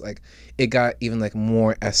 it's just like, it got even like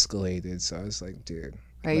more escalated. So I was like, dude.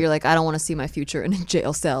 Right, you're like, I don't want to see my future in a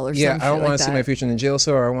jail cell or something. Yeah, I don't want to see my future in a jail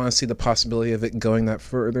cell, or I want to see the possibility of it going that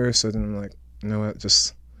further. So then I'm like, you know what,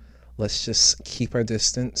 just let's just keep our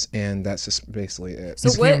distance, and that's just basically it. So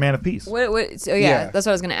he's a man of peace. So yeah, that's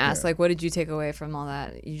what I was gonna ask. Like, what did you take away from all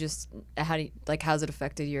that? You just how's it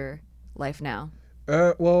affected your life now?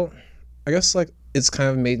 Well, I guess like it's kind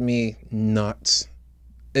of made me not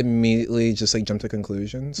immediately just like jump to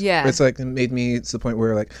conclusions. Yeah, it's like it made me to the point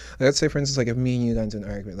where like let's say for instance like if me and you got into an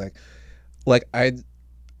argument, like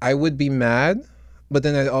I would be mad, but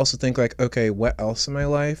then I'd also think like, okay, what else in my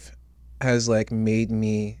life has like made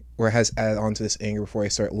me or has added on to this anger before I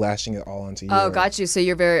start lashing it all onto you? Oh, got you. So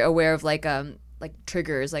you're very aware of like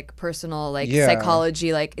triggers, like personal, like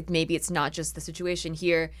psychology, like maybe it's not just the situation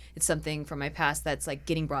here, it's something from my past that's like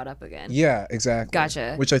getting brought up again. Yeah, exactly.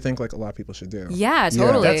 Gotcha. Which I think like a lot of people should do. Yeah,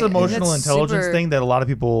 totally. That's emotional intelligence thing that a lot of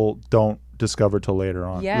people don't discover till later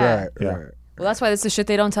on. Yeah. Right. Well, that's why that's the shit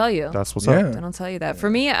they don't tell you. That's what's up. They don't tell you that.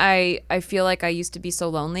 For me, I feel like I used to be so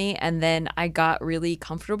lonely, and then I got really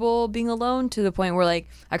comfortable being alone to the point where like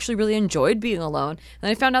I actually really enjoyed being alone.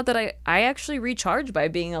 And I found out that I actually recharge by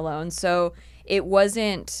being alone. So it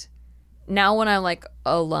wasn't now when I'm like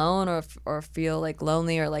alone or feel like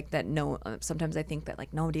lonely or like that. No, sometimes I think that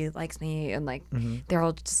like nobody likes me and like they're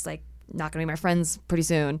all just like not gonna be my friends pretty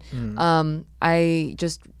soon. I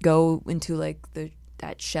just go into like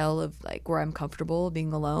that shell of like where I'm comfortable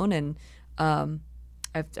being alone, and I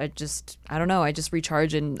don't know, I just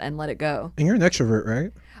recharge and let it go. And you're an extrovert,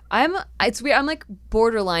 right? It's weird. I'm like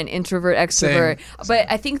borderline introvert extrovert. Same.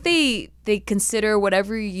 But I think they consider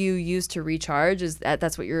whatever you use to recharge is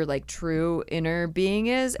that's what your like true inner being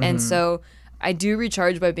is. And so I do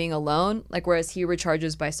recharge by being alone, like whereas he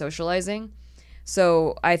recharges by socializing.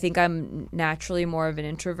 So I think I'm naturally more of an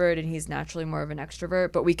introvert and he's naturally more of an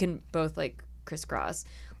extrovert, but we can both like crisscross.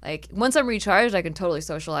 Like once I'm recharged, I can totally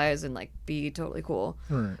socialize and like be totally cool.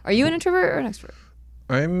 Right. Are you an introvert or an extrovert?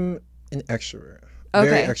 I'm an extrovert. Okay.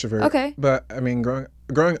 Very extrovert. Okay. But I mean,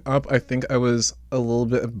 growing up, I think I was a little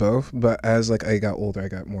bit of both. But as like I got older, I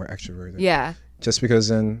got more extroverted. Yeah. Just because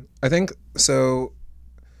then I think so.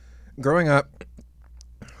 Growing up,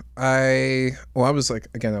 I was like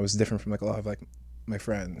I was different from like a lot of like my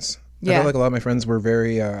friends. Yeah. I felt like a lot of my friends were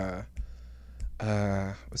very what's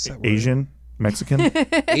that word? Asian. Mexican?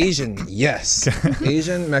 Asian, yes.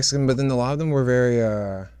 Asian, Mexican, but then a lot of them were very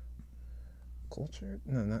cultured?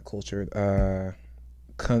 No, not cultured.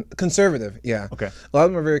 Conservative, yeah. Okay. A lot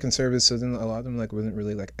of them were very conservative, so then a lot of them like wouldn't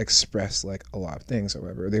really like express like a lot of things or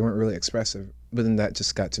whatever. They weren't really expressive. But then that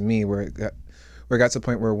just got to me where it got to the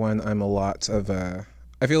point where I'm a lot of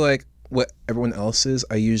I feel like what everyone else is,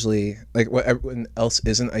 I usually like what everyone else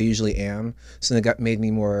isn't, I usually am. So it made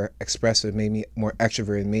me more expressive, made me more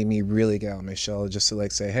extroverted, made me really get out of my shell just to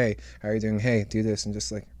like say, hey, how are you doing? Hey, do this, and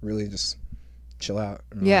just like really just chill out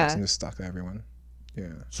and relax and just talk to everyone.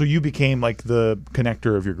 Yeah. So you became like the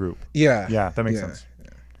connector of your group. Yeah. Yeah, that makes sense. Yeah.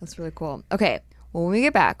 That's really cool. Okay. Well, when we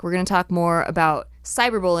get back, we're going to talk more about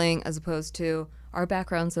cyberbullying as opposed to our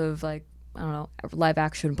backgrounds of like, I don't know, live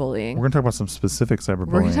action bullying. We're going to talk about some specific cyberbullying.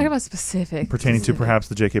 We're going to talk about specific. Pertaining to perhaps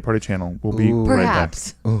the JK Party channel. We'll be right back.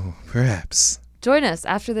 Oh, perhaps. Join us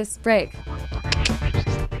after this break.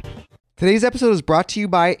 Today's episode is brought to you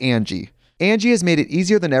by Angie. Angie has made it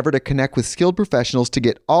easier than ever to connect with skilled professionals to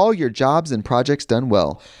get all your jobs and projects done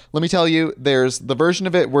well. Let me tell you, there's the version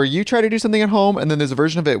of it where you try to do something at home, and then there's a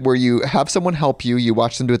version of it where you have someone help you, you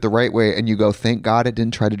watch them do it the right way, and you go, thank God I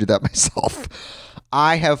didn't try to do that myself.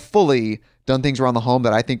 I have fully done things around the home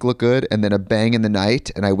that I think look good, and then a bang in the night,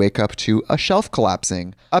 and I wake up to a shelf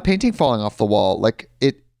collapsing, a painting falling off the wall. Like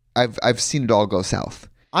I've seen it all go south.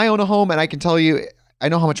 I own a home, and I can tell you, I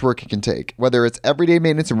know how much work it can take. Whether it's everyday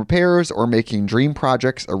maintenance and repairs or making dream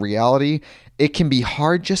projects a reality, it can be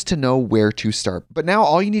hard just to know where to start. But now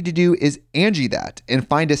all you need to do is Angie that and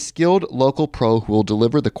find a skilled local pro who will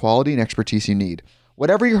deliver the quality and expertise you need.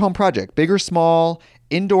 Whatever your home project, big or small,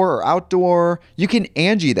 indoor or outdoor, you can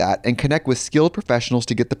Angie that and connect with skilled professionals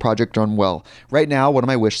to get the project done well. Right now, one of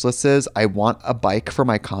my wish lists is I want a bike for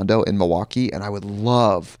my condo in Milwaukee, and I would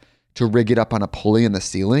love to rig it up on a pulley in the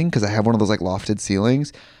ceiling because I have one of those like lofted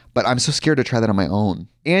ceilings, but I'm so scared to try that on my own.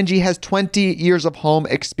 Angie has 20 years of home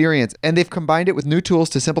experience, and they've combined it with new tools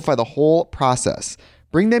to simplify the whole process.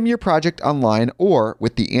 Bring them your project online or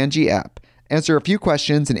with the Angie app. Answer a few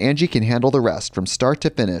questions and Angie can handle the rest from start to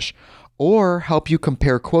finish, or help you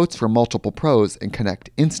compare quotes from multiple pros and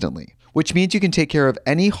connect instantly, which means you can take care of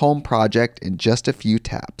any home project in just a few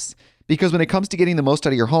taps. Because when it comes to getting the most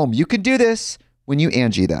out of your home, you can do this when you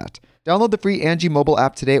Angie that. Download the free Angie mobile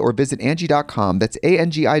app today or visit Angie.com. That's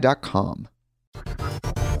ANGI.com.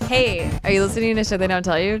 Hey, are you listening to Shit They Don't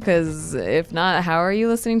Tell You? Because if not, how are you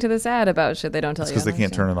listening to this ad about shit they don't tell you? It's because they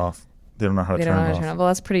can't turn it off. They don't know how to turn it off. Well,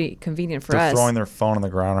 that's pretty convenient for us. They're throwing their phone on the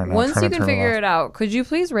ground right now. Once you can figure it out, could you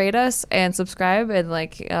please rate us and subscribe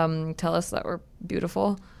and tell us that we're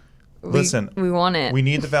beautiful? Listen, we want it. We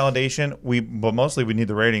need the validation. But mostly we need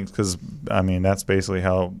the ratings because that's basically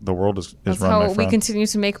how the world is run. That's how we continue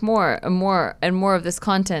to make more and more and more of this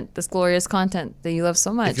content, this glorious content that you love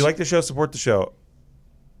so much. If you like the show, support the show.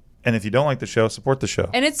 And if you don't like the show, support the show.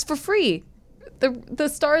 And it's for free. The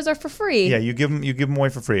stars are for free. Yeah, you give them away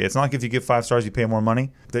for free. It's not like if you give 5 stars, you pay more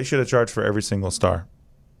money. They should have charged for every single star.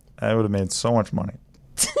 I would have made so much money.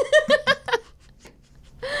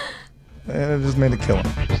 And it just made a killing.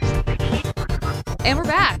 And we're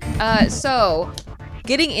back. So,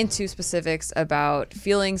 getting into specifics about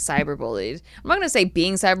feeling cyberbullied. I'm not gonna say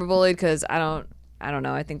being cyberbullied because I don't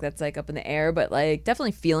know. I think that's like up in the air, but like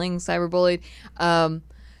definitely feeling cyberbullied.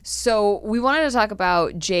 So we wanted to talk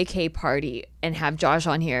about JK Party and have Josh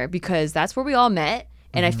on here because that's where we all met.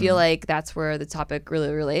 And I feel like that's where the topic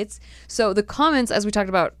really relates. So the comments, as we talked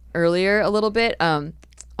about earlier a little bit, on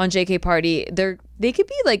JK Party, they could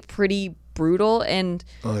be like pretty brutal, and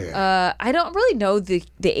I don't really know the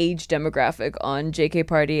age demographic on JK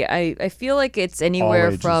Party. I feel like it's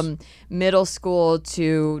anywhere from middle school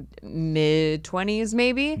to mid-20s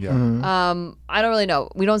maybe. Yeah. I don't really know.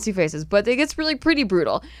 We don't see faces, but it gets really pretty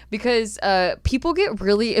brutal because people get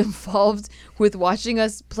really involved with watching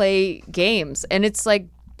us play games, and it's like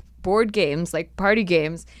board games, like party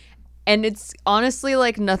games, and it's honestly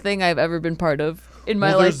like nothing I've ever been part of in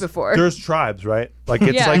my life before. There's tribes, right? Like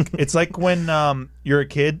it's like when you're a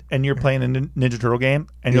kid and you're playing a Ninja Turtle game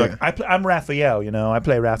and you're like, I'm Raphael, I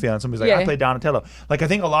play Raphael, and somebody's like, I play Donatello. Like I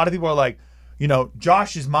think a lot of people are like,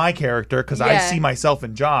 Josh is my character because I see myself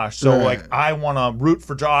in Josh. So like I want to root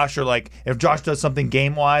for Josh, or like if Josh does something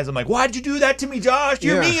game wise, I'm like, why'd you do that to me, Josh?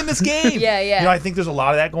 You're me in this game. Yeah. I think there's a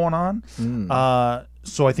lot of that going on.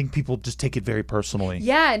 So I think people just take it very personally.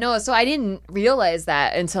 Yeah, no, so I didn't realize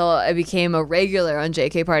that until I became a regular on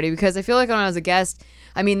JK Party, because I feel like when I was a guest,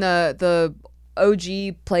 I mean, the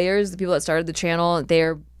OG players, the people that started the channel,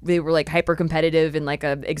 they were like hyper competitive in like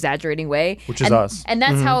a exaggerating way, which is us, and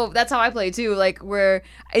that's how I play too. Like where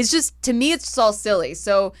it's just, to me, it's just all silly.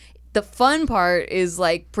 So the fun part is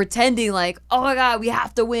like pretending like, oh my god, we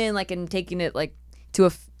have to win, like, and taking it like to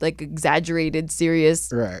a like exaggerated,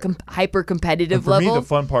 serious, hyper competitive level. For me, the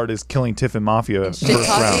fun part is killing Tiff and Mafia first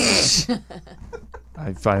round.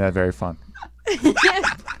 I find that very fun.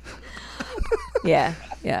 Yeah.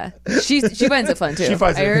 She finds it fun too. She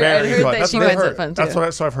finds it very fun. She finds it fun too. That's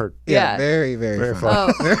what I've heard. Yeah, very, very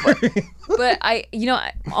fun. But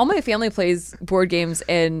all my family plays board games,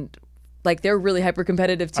 and like they're really hyper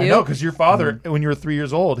competitive too. I know, because your father, when you were 3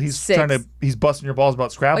 years old, he's busting your balls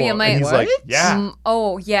about Scrabble. Oh, and he's like,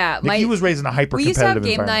 Nikki was raised in a hyper competitive environment. We used to have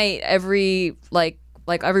game night every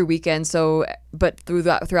every weekend, but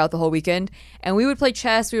throughout the whole weekend, and we would play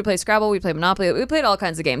chess, we would play Scrabble, we would play Monopoly, we played all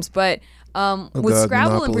kinds of games, but with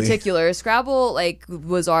Scrabble Monopoly. In particular, Scrabble like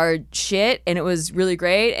was our shit, and it was really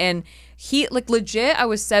great. And he like legit, I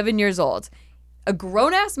was 7 years old, a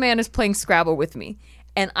grown ass man is playing Scrabble with me.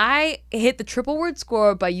 And I hit the triple word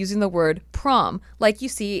score by using the word prom, like you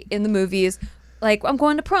see in the movies, like I'm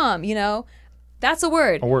going to prom, That's a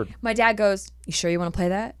word. A word. My dad goes, "You sure you want to play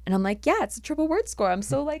that?" And I'm like, "Yeah, it's a triple word score. I'm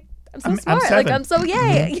so smart. I'm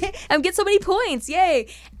yay. I'm get so many points. Yay."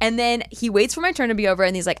 And then he waits for my turn to be over,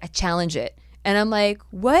 and he's like, "I challenge it." And I'm like,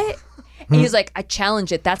 "What?" And he's like, "I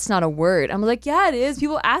challenge it. That's not a word." I'm like, "Yeah, it is.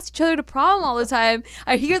 People ask each other to prom all the time.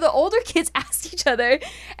 I hear the older kids ask each other."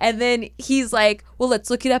 And then he's like, "Well, let's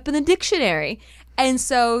look it up in the dictionary." And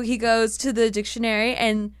so he goes to the dictionary,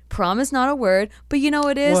 and prom is not a word, but you know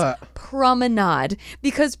what it is? What? Promenade.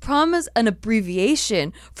 Because prom is an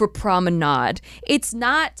abbreviation for promenade. It's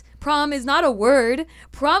not... Prom is not a word.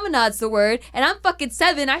 Promenade's the word. And I'm fucking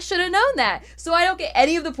 7. I should have known that. So I don't get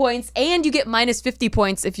any of the points. And you get minus 50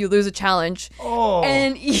 points if you lose a challenge. Oh.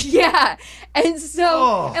 And yeah. And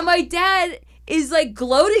so, and my dad is like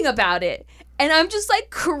gloating about it. And I'm just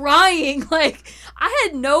like crying. Like, I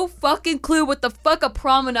had no fucking clue what the fuck a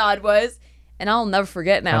promenade was. And I'll never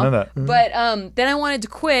forget now. I know that. But then I wanted to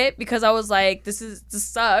quit because I was like, this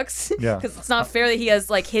sucks. Yeah. Because it's not fair that he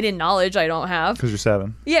has like hidden knowledge I don't have. Because you're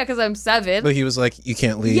 7. Yeah, because I'm 7. But he was like, you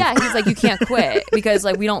can't leave. Yeah, he's like, you can't quit because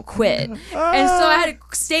like we don't quit. And so I had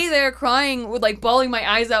to stay there crying with like bawling my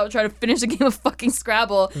eyes out trying to finish a game of fucking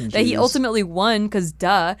Scrabble that he ultimately won because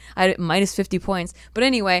I had minus 50 points. But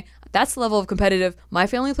anyway, that's the level of competitive my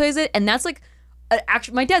family plays it, and that's like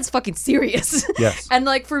actually my dad's fucking serious. Yes. And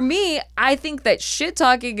like for me, I think that shit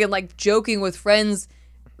talking and like joking with friends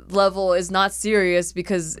level is not serious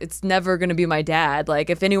because it's never going to be my dad. Like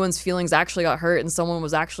if anyone's feelings actually got hurt and someone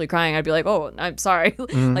was actually crying, I'd be like, oh, I'm sorry.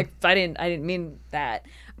 Like I didn't mean that.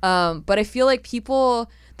 But I feel like people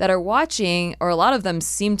that are watching, or a lot of them,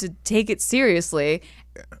 seem to take it seriously.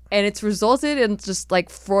 And it's resulted in just like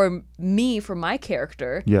for my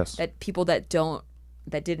character, that people that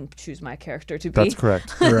didn't choose my character to be. That's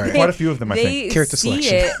correct. Right. Quite a few of them, I think. Character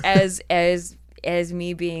selection. It as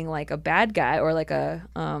me being like a bad guy or like a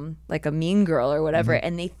mean girl or whatever,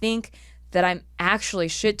 and they think that I'm actually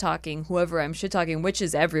shit talking whoever I'm shit talking, which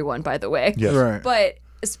is everyone, by the way. Yes. Right. But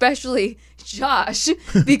especially Josh,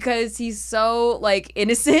 because he's so like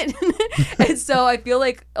innocent. And so I feel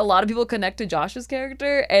like a lot of people connect to Josh's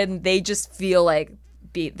character and they just feel like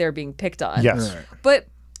they're being picked on. Yes. Right. But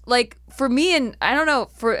like for me, and I don't know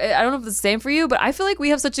if it's the same for you, but I feel like we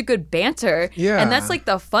have such a good banter. Yeah. And that's like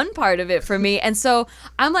the fun part of it for me. And so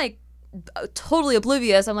I'm like totally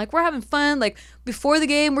oblivious. I'm like, we're having fun. Like before the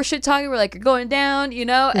game, we're shit talking. We're like going down, you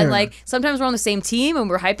know? And like sometimes we're on the same team and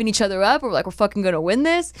we're hyping each other up. We're like, we're fucking gonna win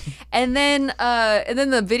this. And then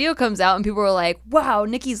the video comes out and people were like, wow,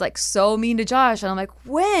 Nikki's like so mean to Josh. And I'm like,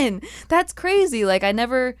 when? That's crazy. Like I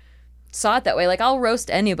never saw it that way. Like I'll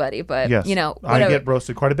roast anybody, but you know, whatever. I get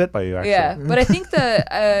roasted quite a bit by you, actually. Yeah, but I think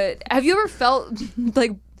have you ever felt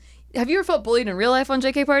bullied in real life on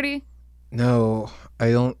JK Party? No,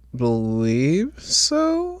 I don't believe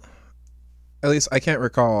so. At least I can't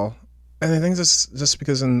recall. And I think just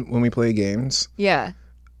because when we play games,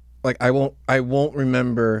 like I won't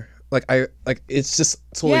remember. Like it's just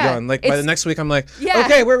totally gone. Like by the next week, I'm like,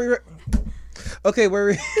 okay, where are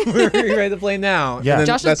we ready to play now? Yeah.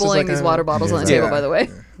 Josh is bullying these water bottles on the table, by the way.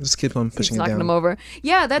 Just keep on pushing knocking it down. them over.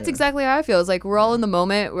 Yeah, that's exactly how I feel. It's like we're all in the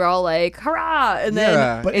moment. We're all like, hurrah! And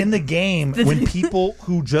then, but in the game, when people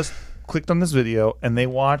who just clicked on this video and they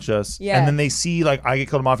watch us, and then they see like I get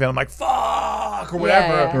killed in Mafia, and I'm like, fuck or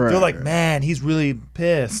whatever. They're like, man, he's really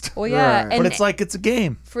pissed. Well, yeah, but it's like it's a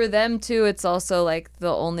game for them too. It's also like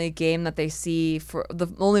the only game that they see for the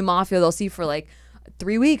only Mafia they'll see for like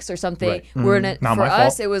 3 weeks or something. Right. We're in it Not for my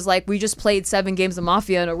us. fault. It was like we just played 7 games of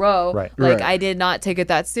Mafia in a row. Right. Like I did not take it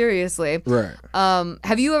that seriously. Right.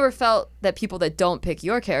 Have you ever felt that people that don't pick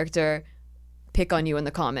your character pick on you in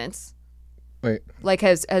the comments? Wait. Like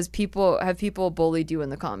have people bullied you in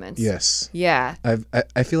the comments? Yes. Yeah.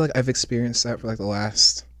 I feel like I've experienced that for like the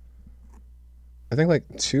last, I think like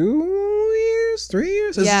 2 years, 3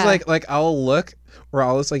 years. This is like I'll look, or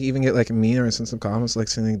I'll just like even get like mean or in some comments like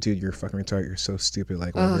saying, dude, you're fucking retarded, you're so stupid,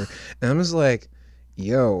 like whatever. And I'm just like,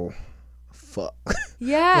 yo, fuck.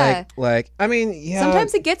 Yeah. like I mean, yeah.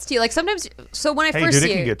 Sometimes it gets to you. Like sometimes, so when I first dude,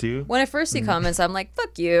 see it can get to you. When I first see comments, I'm like,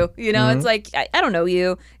 fuck you. You know, it's like I don't know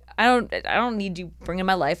you. I don't need you bringing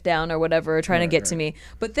my life down or whatever, or trying to get to me.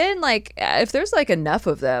 But then, like, if there's like enough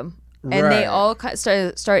of them, and they all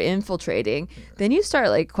start infiltrating, then you start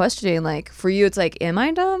like questioning. Like for you, it's like, am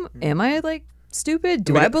I dumb? Am I like stupid?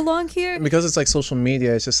 Do I belong here? Because it's like social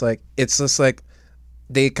media. It's just like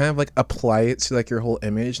they kind of like apply it to like your whole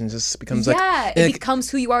image, and it just becomes it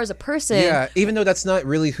becomes who you are as a person. Yeah, even though that's not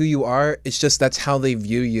really who you are, it's just that's how they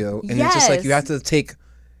view you, and it's just like you have to take.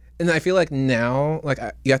 And I feel like now, like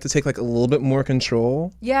you have to take like a little bit more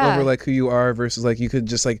control over like who you are versus like you could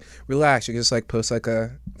just like relax. You could just like post like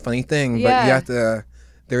a funny thing, but you have to.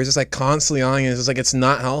 They're just like constantly on you. It's just like it's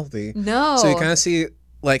not healthy. No. So you kind of see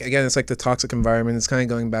like again, it's like the toxic environment. It's kind of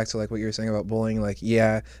going back to like what you were saying about bullying. Like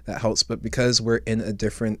that helps, but because we're in a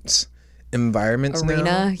different environment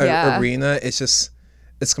arena, it's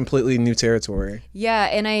completely new territory. Yeah,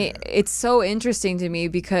 and it's so interesting to me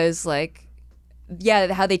because like.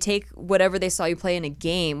 Yeah, how they take whatever they saw you play in a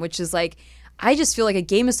game, which is like, I just feel like a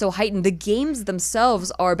game is so heightened. The games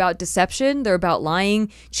themselves are about deception. They're about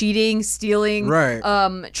lying, cheating, stealing,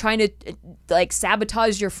 trying to like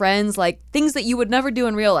sabotage your friends, like things that you would never do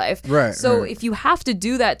in real life. Right. So if you have to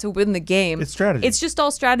do that to win the game, it's strategy. It's just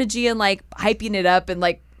all strategy and like hyping it up and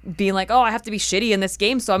like being like, oh, I have to be shitty in this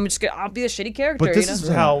game, so I'll be a shitty character. But this is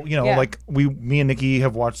how, like me and Nikki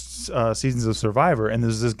have watched seasons of Survivor, and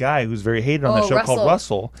there's this guy who's very hated on that show called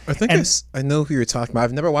Russell. I think I know who you're talking about.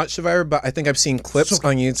 I've never watched Survivor, but I think I've seen clips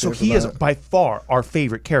on YouTube. So he is by far our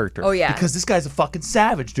favorite character. Oh, yeah. Because this guy's a fucking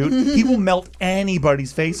savage, dude. He will melt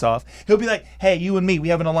anybody's face off. He'll be like, hey, you and me, we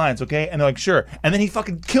have an alliance, okay? And they're like, sure. And then he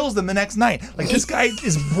fucking kills them the next night. Like, this guy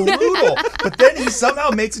is brutal. But then he somehow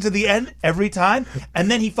makes it to the end every time, and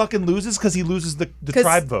then he fucking loses because he loses the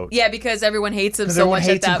tribe vote. Yeah, because everyone hates him so everyone much.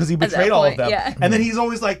 hates him because he betrayed all of them. Yeah. And then he's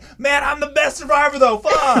always like, man, I'm the best survivor though.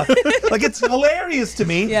 Fuck. Like, it's hilarious to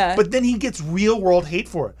me. Yeah. But then he gets real world hate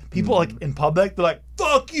for it. People like in public, they're like,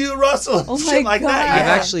 fuck you, Russell. Oh shit my like God. that. I've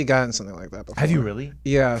Yeah. actually gotten something like that before. Have you really?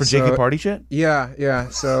 Yeah. For so, JK Party shit? Yeah.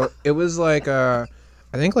 So it was like, I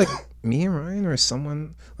think like me and Ryan or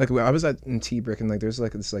someone, like I was in T-Brick and like there's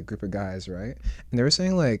like this like group of guys, right? And they were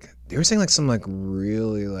saying like some like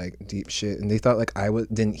really like deep shit, and they thought like I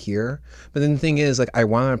didn't hear. But then the thing is like I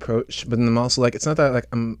want to approach, but then I'm also like, it's not that like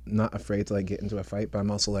I'm not afraid to like get into a fight, but I'm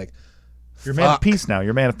also like, You're a man of peace now.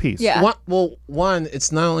 You're a man of peace. Yeah. One,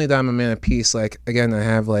 it's not only that I'm a man of peace. Like again, I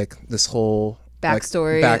have like this whole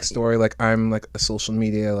backstory. Like I'm like a social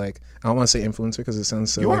media, like I don't want to say influencer because it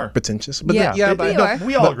sounds so You like are. pretentious. But Yeah. but You are.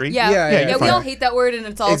 We all agree. Yeah, you're we all fine. hate that word, and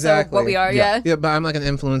it's also what we are. Yeah. Yeah, but I'm like an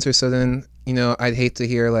influencer, so then I'd hate to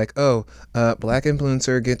hear like, oh, black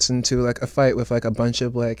influencer gets into like a fight with like a bunch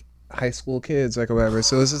of like high school kids, like or whatever.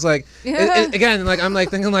 So it's just like again, like I'm like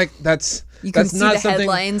thinking like that's see not the something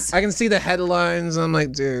headlines. I can see the headlines. I'm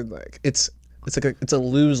like, dude, like it's a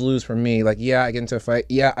lose-lose for me. Like, yeah, I get into a fight.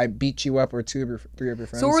 Yeah, I beat you up or three of your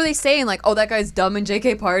friends. So what were they saying? Like, oh, that guy's dumb in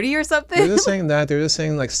JK Party or something? They're just saying that. They're just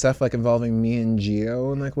saying like stuff like involving me and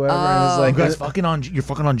Gio and like whatever. And it's like, You guys you're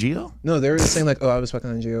fucking on Gio? no, they were just saying like, oh, I was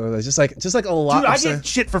fucking on Gio. Like, just like a lot. Dude, I of get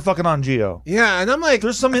shit for fucking on Gio. Yeah, and I'm like,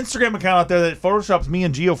 There's some Instagram account out there that photoshops me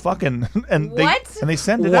and Gio fucking, and What? they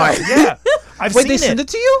send it What? out. Yeah, I've wait, seen they it. send it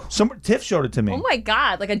to you? Tiff showed it to me. Oh my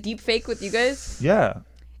God, like a deep fake with you guys? Yeah.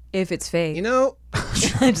 If it's fake. You know,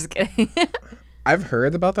 I'm just kidding. I've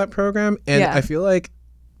heard about that program, and Yeah. I feel like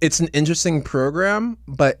it's an interesting program,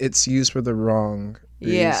 but it's used for the wrong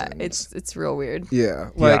Yeah, reasons. it's real weird. Yeah,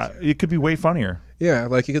 like Yeah, it could be way funnier. yeah,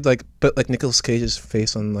 like you could like put like Nicolas Cage's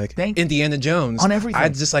face on like Indiana Jones On everything.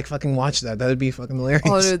 I'd just like fucking watch that. That would be fucking hilarious.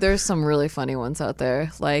 Oh, dude, there's some really funny ones out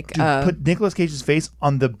there. Like, Dude, put Nicolas Cage's face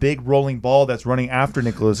on the big rolling ball that's running after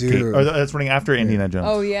Nicolas Cage, Dude. or that's running after Indiana Jones.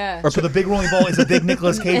 oh yeah. So the big rolling ball is a big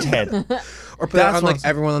Nicolas Cage head. Or put it That's on what like I'm-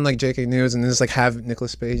 everyone on like JK News and just like have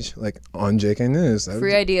Nicolas Cage like on JK News. That would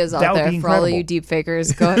Free be- ideas That out would there be for all of incredible. you deep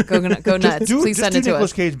fakers. Go nuts. Please send it to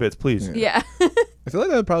Nicolas us. Cage bits, please. Yeah. I feel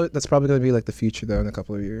like that's probably going to be like the future though in a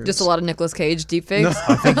couple of years. Just a lot of Nicolas Cage deep fakes.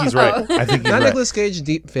 I think he's right. I think he's Not right. Nicolas Cage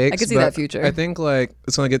deep fakes. I could see but that future. I think like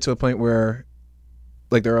it's going to get to a point where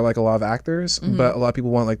like there are like a lot of actors, Mm-hmm. but a lot of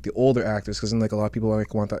people want like the older actors because then like a lot of people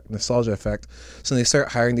like want that nostalgia effect. So they start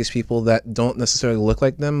hiring these people that don't necessarily look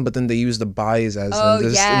like them, but then they use the bodies as Oh,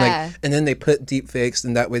 them. yeah. And then they put deep fakes,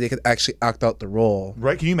 and that way they could actually act out the role.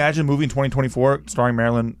 Right? Can you imagine a movie in 2024 starring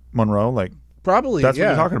Marilyn Monroe? Like, Probably. That's what yeah.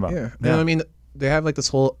 you're talking about. Yeah. Yeah. I mean, they have like this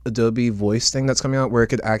whole Adobe Voice thing that's coming out where it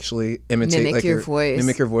could actually imitate Mimic like your voice.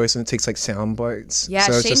 mimic your voice, and it takes like sound bites. Yeah,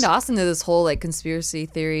 So it's Shane just- Dawson did this whole like conspiracy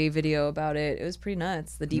theory video about it. It was pretty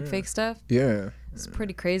nuts. The deep fake stuff. Yeah. It's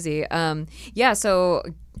pretty crazy. Yeah, so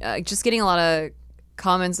just getting a lot of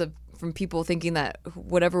comments from people thinking that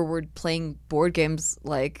whatever we're playing board games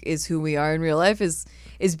like is who we are in real life is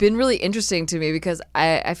been really interesting to me because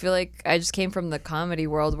I feel like I just came from the comedy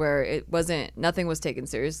world where nothing was taken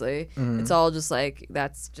seriously. It's all just like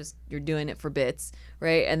that's just you're doing it for bits,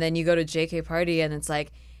 right? And then you go to JK Party and it's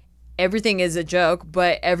like everything is a joke,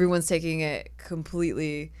 but everyone's taking it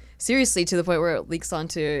completely seriously to the point where it leaks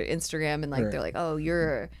onto Instagram and like they're like, "Oh,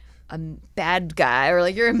 you're a bad guy," or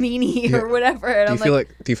like you're a meanie or whatever. And Do I'm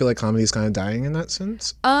you feel like comedy is kind of dying in that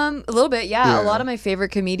sense? a little bit, yeah. Yeah. A lot of my favorite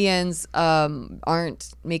comedians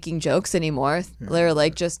aren't making jokes anymore. They're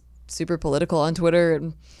like just super political on Twitter,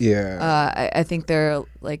 and Yeah. I think they're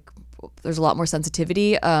like there's a lot more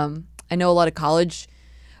sensitivity. I know a lot of college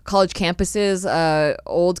campuses,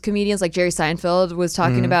 old comedians like Jerry Seinfeld was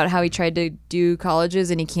talking about how he tried to do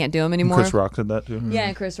colleges and he can't do them anymore. Chris Rock said that too. Yeah,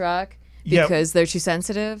 and Chris Rock Yeah. because they're too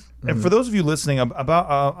sensitive. And for those of you listening,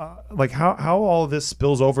 about like how all of this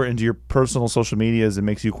spills over into your personal social medias and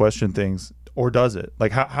makes you question things, or does it?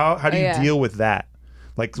 Like how do you yeah. deal with that?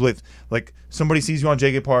 Like with somebody sees you on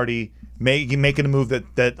JK Party making a move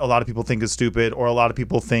that a lot of people think is stupid, or a lot of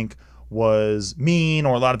people think was mean,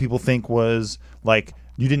 or a lot of people think was like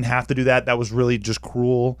you didn't have to do that. That was really just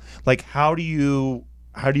cruel. Like how do you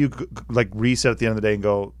like reset at the end of the day and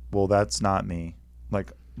go, well, that's not me.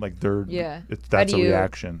 Like they're that's a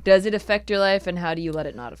reaction. Does it affect your life, and how do you let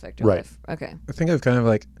it not affect your Right. life? Okay. I think I've kind of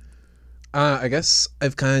like, I guess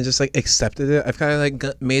I've kind of just like accepted it. I've kind of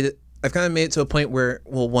like made it to a point where,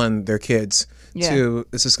 well, one, they're kids. Yeah. Two,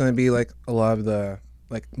 it's just going to be like a lot of the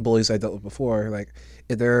like bullies I dealt with before. Like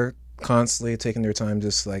if they're constantly taking their time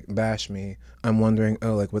just like bash me, I'm wondering,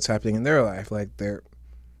 oh, like what's happening in their life? Like they're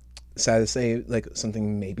sad to say like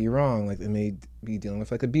something may be wrong. Like they may be dealing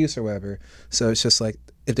with like abuse or whatever. So it's just like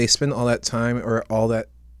if they spend all that time or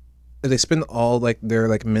if they spend all like their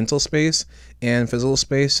like mental space and physical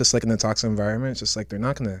space just like in a toxic environment, it's just like you're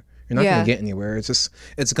not gonna you're not going to get anywhere.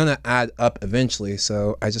 It's going to add up eventually.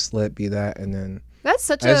 So I just let it be that, and then that's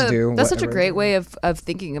such a great way of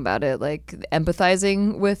thinking about it, like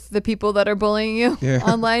empathizing with the people that are bullying you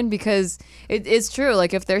online, because it's true.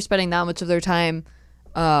 Like if they're spending that much of their time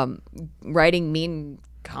writing mean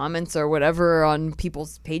comments or whatever on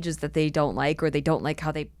people's pages that they don't like, or they don't like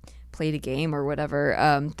how they played a game or whatever,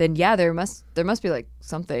 then there must be like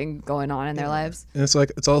something going on in their lives. And it's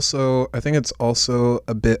like, I think it's also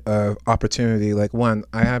a bit of opportunity. Like one,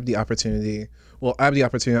 I have the opportunity,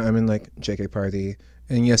 I'm in like JK Party,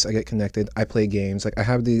 and yes, I get connected, I play games, like I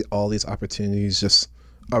have all these opportunities just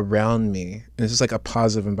around me, and it's just like a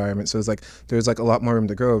positive environment. So it's like there's like a lot more room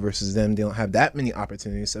to grow versus them. They don't have that many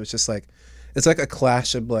opportunities. So it's just like, it's like a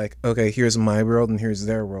clash of like, okay, here's my world and here's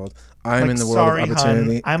their world. I'm like, in the world of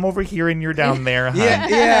opportunity. Hun, I'm over here and you're down there. Hun.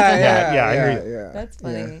 Yeah, I agree. That's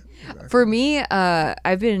funny. Yeah. For me,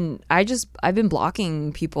 I've been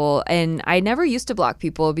blocking people, and I never used to block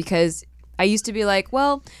people because I used to be like,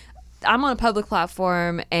 well, I'm on a public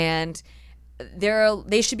platform and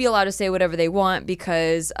they should be allowed to say whatever they want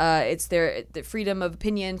because it's their freedom of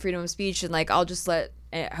opinion, freedom of speech, and like I'll just let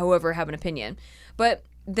whoever have an opinion. But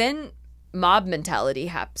then mob mentality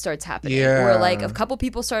starts happening, where like a couple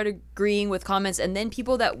people start agreeing with comments, and then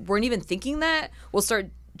people that weren't even thinking that will start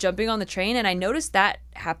jumping on the train. And I noticed that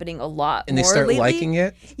happening a lot and more they start lately. liking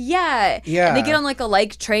it. Yeah and they get on like a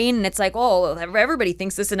like train, and it's like, oh, everybody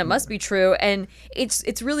thinks this and it must be true, and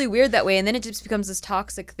it's really weird that way. And then it just becomes this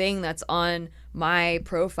toxic thing that's on my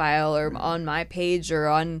profile or on my page or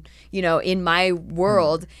on, in my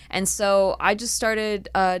world. And so I just started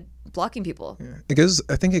blocking people. It goes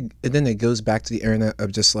back to the internet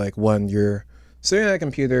of just like, one, you're sitting at a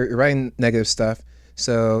computer, you're writing negative stuff,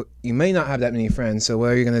 so you may not have that many friends. So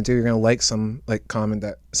what are you going to do? You're going to like some like comment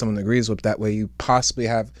that someone agrees with. That way you possibly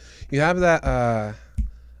have that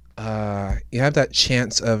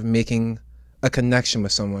chance of making a connection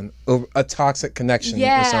with someone, over a toxic connection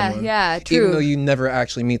with someone. Yeah, true. Even though you never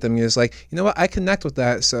actually meet them, you're just like, you know what, I connect with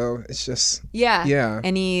that, so it's just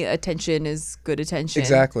any attention is good attention.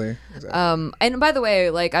 Exactly. And by the way,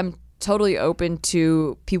 like I'm totally open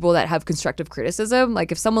to people that have constructive criticism.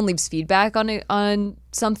 Like if someone leaves feedback on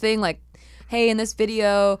something, like, hey, in this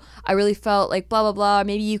video, I really felt like blah, blah, blah.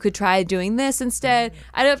 Maybe you could try doing this instead.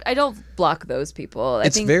 I don't block those people.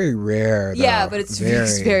 It's very rare, though. Yeah, but it's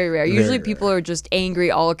very rare. Usually people are just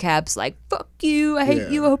angry, all caps, like, fuck you, I hate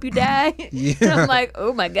you, I hope you die. And I'm like,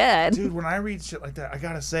 oh my God. Dude, when I read shit like that, I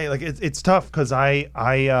gotta say, like, it's tough because I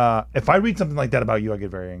if I read something like that about you, I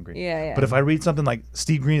get very angry. Yeah. But if I read something like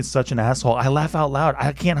Steve Green is such an asshole, I laugh out loud.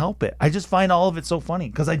 I can't help it. I just find all of it so funny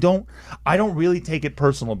because I don't really take it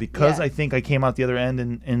personal because I think I came out the other end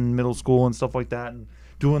in middle school and stuff like that, and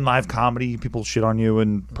doing live comedy, people shit on you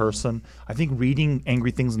in person. I think reading angry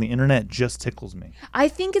things on the internet just tickles me. I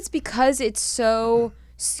think it's because it's so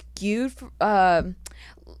skewed.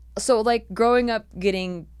 So like growing up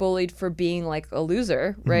getting bullied for being like a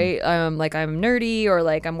loser, right? Like I'm nerdy, or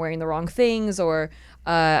like I'm wearing the wrong things, or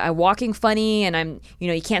I'm walking funny, and I'm,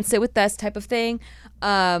 you can't sit with us type of thing.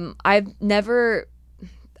 I've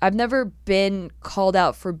never been called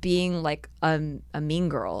out for being like a mean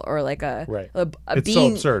girl, or like it's so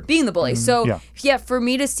absurd being the bully. So for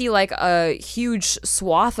me to see like a huge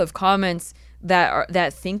swath of comments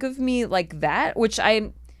that think of me like that, which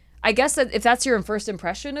I guess that if that's your first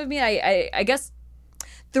impression of me, I guess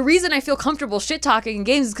the reason I feel comfortable shit talking in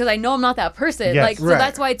games is because I know I'm not that person. Yes. So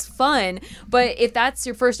that's why it's fun. But if that's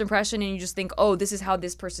your first impression and you just think, oh, this is how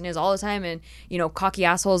this person is all the time, and cocky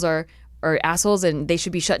assholes are assholes and they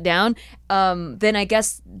should be shut down, then I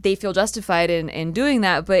guess they feel justified in doing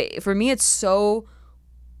that. But for me, it's so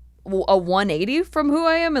a 180 from who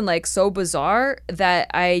I am, and like so bizarre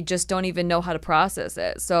that I just don't even know how to process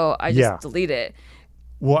it. So I just delete it.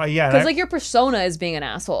 Well, yeah. Because like your persona is being an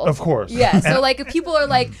asshole. Of course. Yeah. So like if people are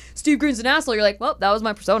like, Steve Green's an asshole, you're like, well, that was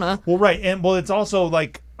my persona. Well, right. And it's also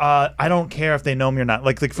like, I don't care if they know me or not.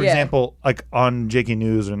 Like for example, like on JK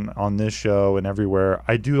News and on this show and everywhere,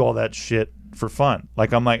 I do all that shit for fun.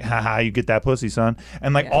 Like I'm like, haha, you get that pussy, son.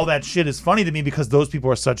 And like all that shit is funny to me because those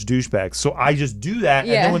people are such douchebags. So I just do that.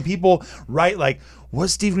 And then when people write like,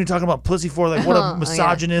 what's Steve Green talking about pussy for? Like what a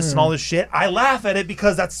misogynist and all this shit. I laugh at it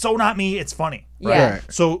because that's so not me. It's funny. Right? Yeah.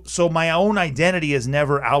 So my own identity is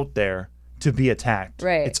never out there to be attacked.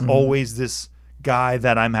 Right. It's always this guy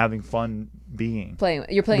that I'm having fun being.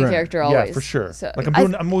 You're playing a character always. Yeah, for sure. So, like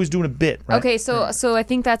I'm always doing a bit, right? Okay, so I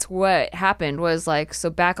think that's what happened was like, so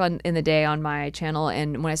back in the day on my channel,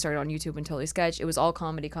 and when I started on YouTube and Totally Sketch, it was all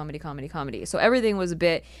comedy. So everything was a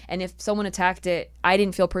bit, and if someone attacked it, I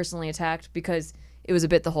didn't feel personally attacked because it was a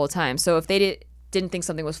bit the whole time. So if they didn't think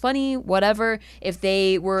something was funny, whatever. If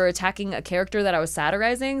they were attacking a character that I was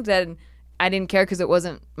satirizing, then I didn't care because it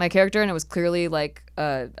wasn't my character and it was clearly like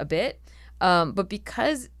a bit. But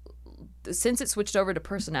because since it switched over to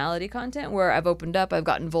personality content where I've opened up, I've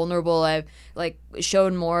gotten vulnerable, I've like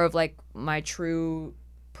shown more of like my true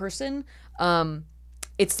person.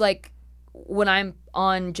 It's like when I'm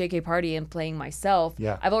on JK Party and playing myself,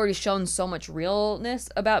 I've already shown so much realness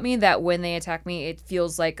about me that when they attack me, it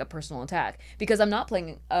feels like a personal attack because I'm not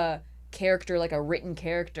playing a character like a written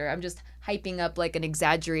character. I'm just hyping up like an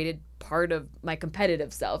exaggerated part of my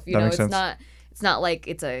competitive self. You know, it's not like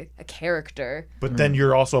it's a character. But then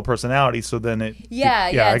you're also a personality, so then it...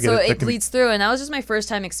 So it bleeds through. And that was just my first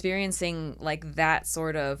time experiencing like that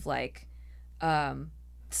sort of like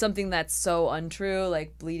something that's so untrue,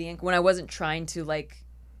 like bleeding. When I wasn't trying to like...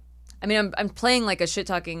 I mean, I'm playing like a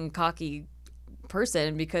shit-talking, cocky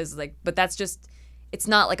person because like... But that's just... It's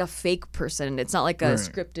not like a fake person. It's not like a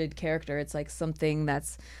scripted character. It's like something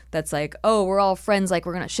that's like, oh, we're all friends. Like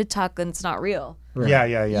we're gonna shit talk, and it's not real. Right.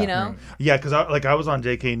 Yeah. You know? Right. Yeah, because I was on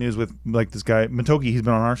JK News with like this guy Matoki. He's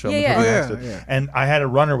been on our show. Yeah. And I had a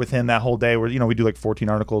runner with him that whole day where we do like 14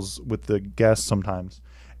 articles with the guests sometimes.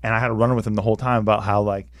 And I had a runner with him the whole time about how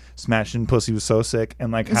like smashing pussy was so sick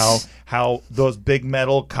and like how those big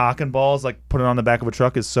metal cock and balls like put it on the back of a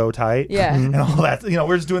truck is so tight. Yeah. And all that.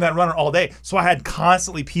 We're just doing that runner all day. So I had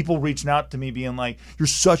constantly people reaching out to me being like, "You're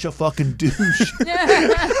such a fucking douche."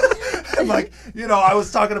 And like, I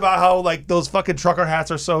was talking about how like those fucking trucker hats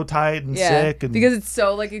are so tight and sick and because it's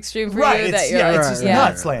so like extreme for you that you're it's just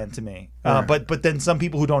nuts land to me. But then some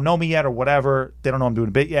people who don't know me yet or whatever, they don't know I'm doing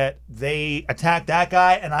a bit yet, they attack that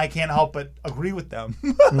guy and I can't help but agree with them.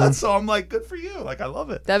 So I'm like, good for you. Like I love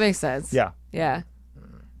it. That makes sense. Yeah. Yeah.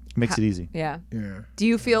 Makes it easy. Yeah. Do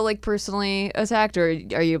you feel like personally attacked or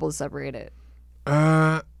are you able to separate it?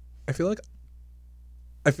 I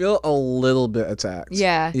feel a little bit attacked.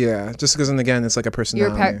 Yeah. Yeah. Just because, again, it's like a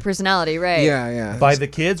personality. Your personality, right? Yeah. By the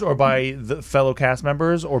kids or by the fellow cast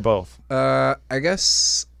members or both? I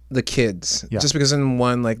guess the kids. Yeah. Just because in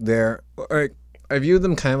one, like I view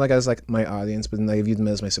them kind of like as like my audience, but then I view them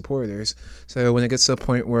as my supporters. So when it gets to a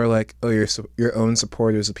point where like, oh, your own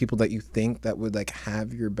supporters, the people that you think that would like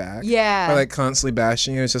have your back, are like constantly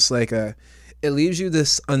bashing you, it's just like it leaves you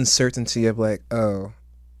this uncertainty of like, oh,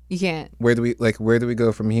 you can't. Where do we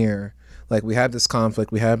go from here? Like we have this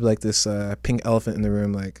conflict, we have like this pink elephant in the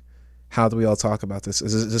room. Like, how do we all talk about this?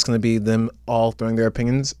 Is it just going to be them all throwing their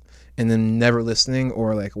opinions and then never listening,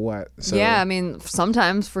 or like what? So, yeah, I mean,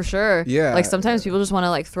 sometimes for sure. Yeah, like sometimes people just want to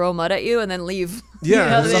like throw mud at you and then leave.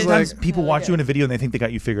 Yeah, sometimes people watch you in a video and they think they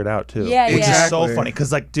got you figured out too. Yeah, which is so Exactly. funny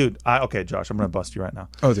because like, dude, okay, Josh, I'm gonna bust you right now.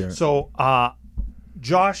 Oh dear. So,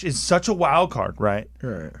 Josh is such a wild card, right?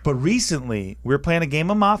 Right. But recently, we were playing a game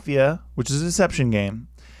of Mafia, which is a deception game,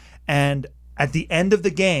 and at the end of the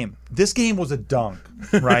game, this game was a dunk,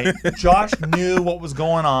 right? Josh knew what was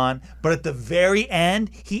going on, but at the very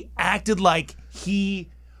end, he acted like he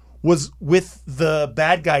was with the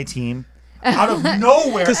bad guy team out of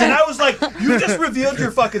nowhere. And I was like, you just revealed your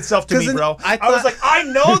fucking self to me, bro. I was like, I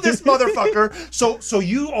know this motherfucker. So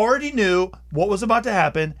you already knew what was about to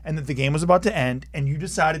happen and that the game was about to end, and you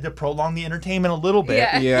decided to prolong the entertainment a little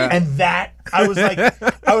bit. Yeah. And that, I was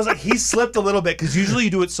like, he slipped a little bit because usually you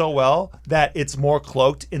do it so well that it's more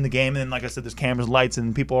cloaked in the game. And then, like I said, there's cameras, lights,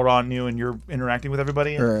 and people are on you and you're interacting with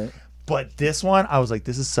everybody. Right. But this one, I was like,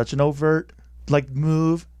 this is such an overt like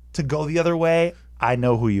move to go the other way. I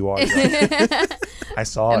know who you are. I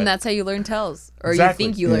saw it. And that's how you learn tells. Or Exactly. you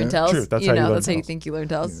think you learn tells. True. That's how you learn that's how you tells. think you learn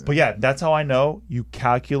tells. But yeah, that's how I know you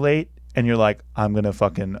calculate and you're like, I'm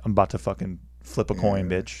about to fucking flip a coin,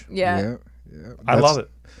 bitch. Yeah. I love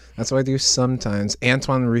it. That's what I do sometimes.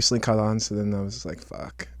 Antoine recently caught on, so then I was like,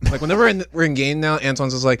 fuck. Like whenever we're in game now,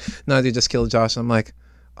 Antoine's just like, no, they just killed Josh. I'm like,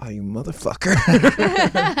 oh, you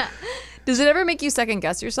motherfucker. Does it ever make you second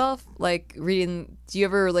guess yourself? Like do you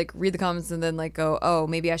ever like read the comments and then like go, oh,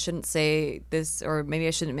 maybe I shouldn't say this or maybe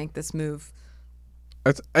I shouldn't make this move?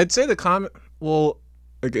 I'd say the comment, well,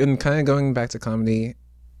 again, kind of going back to comedy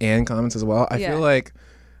and comments as well, I feel like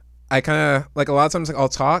I kind of, like a lot of times like I'll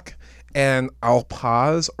talk and I'll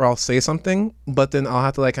pause or I'll say something, but then I'll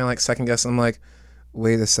have to like kind of like second guess. I'm like,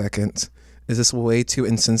 wait a second. Is this way too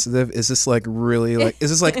insensitive? Is this like really like, is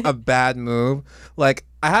this like a bad move? Like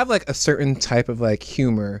I have like a certain type of like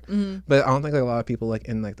humor, but I don't think like a lot of people like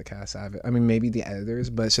in like the cast have it. I mean, maybe the editors,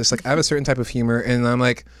 but it's just like I have a certain type of humor and I'm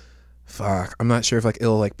like, fuck, I'm not sure if like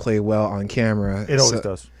it'll like play well on camera. It always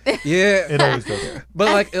does. Yeah, it always does.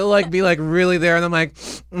 But like it'll like be like really there, and I'm like,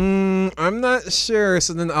 I'm not sure.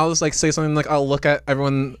 So then I'll just like say something, like I'll look at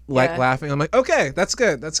everyone like laughing. I'm like, okay, that's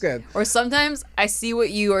good. Or sometimes I see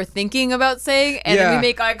what you are thinking about saying, and then we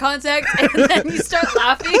make eye contact, and then you start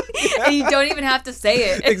laughing, and you don't even have to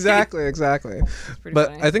say it. Exactly. But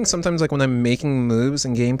funny. I think sometimes like when I'm making moves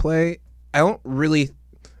in gameplay, I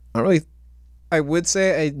would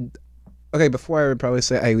say before I would probably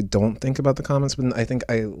say I don't think about the comments, but I think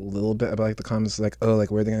a little bit about like the comments, like, oh, like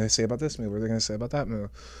what are they going to say about this move? What are they going to say about that move?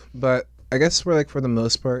 But I guess for the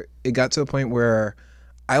most part, it got to a point where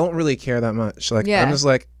I don't really care that much. Like, I'm just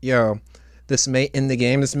like, yo, this may end the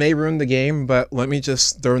game. This may ruin the game, but let me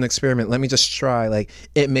just throw an experiment. Let me just try. Like,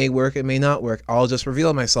 it may work. It may not work. I'll just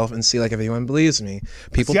reveal myself and see like if anyone believes me.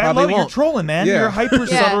 People probably won't. You're trolling, man. You're a hyper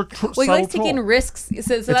subtle Well, he likes taking risks.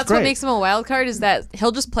 So that's what makes him a wild card, is that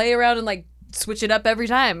he'll just play around and like switch it up every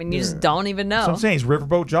time, and you just don't even know. That's what I'm saying. He's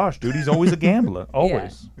Riverboat Josh, dude. He's always a gambler.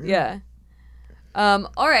 Always. Yeah. All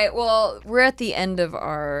right. Well, we're at the end of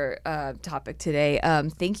our topic today.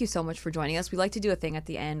 Thank you so much for joining us. We like to do a thing at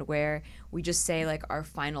the end where we just say like our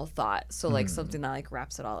final thought. So like something that like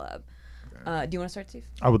wraps it all up. Do you want to start, Steve?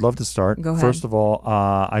 I would love to start. Go ahead. First of all,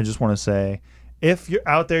 I just want to say, if you're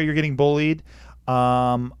out there, you're getting bullied,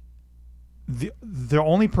 the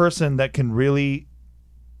only person that can really,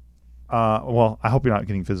 well, I hope you're not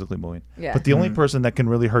getting physically bullied, but the only person that can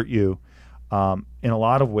really hurt you in a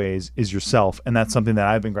lot of ways is yourself. And that's something that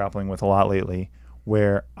I've been grappling with a lot lately,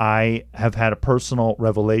 where I have had a personal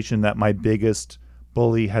revelation that my biggest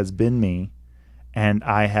bully has been me, and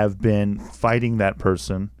I have been fighting that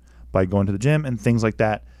person by going to the gym and things like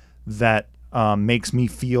that, that makes me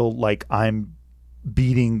feel like I'm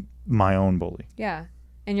beating my own bully. Yeah.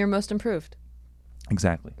 And you're most improved.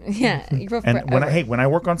 Exactly. Yeah. And when I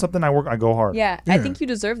work on something, I go hard. Yeah. I think you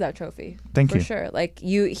deserve that trophy. Thank you. For sure. Like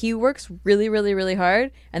he works really, really, really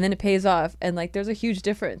hard, and then it pays off, and like there's a huge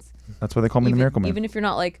difference. That's why they call me the Miracle Man. Even if you're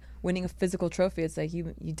not like winning a physical trophy, it's like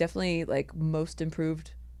you definitely like most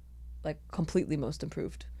improved, like completely most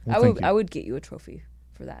improved. Well, I would get you a trophy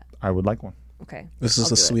for that. I would like one. Okay. This is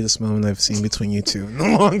the sweetest moment I've seen between you two in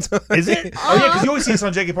a long time. Is it? Oh yeah, because you always see us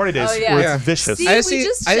on JK Party Days where it's vicious. See, I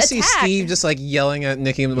see Steve just like yelling at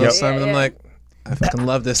Nikki most of the time, and I'm like, I fucking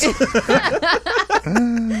love this.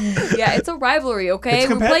 Yeah, it's a rivalry, okay? It's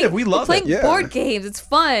competitive. We love we're playing board games. It's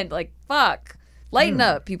fun. Like, fuck. Lighten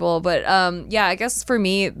up, people. But yeah, I guess for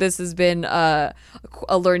me, this has been a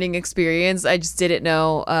learning experience. I just didn't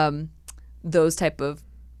know those type of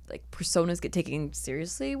like personas get taken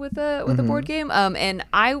seriously with a board game. And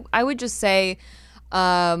I would just say,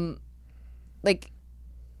 like,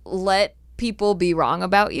 let people be wrong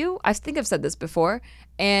about you. I think I've said this before.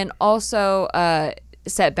 And also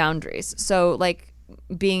set boundaries. So like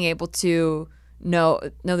being able to know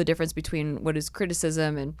the difference between what is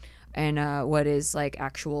criticism and what is like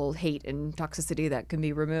actual hate and toxicity that can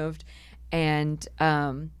be removed. And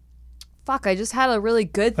fuck, I just had a really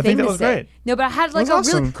good thing to say. I think that was great. No, but I had like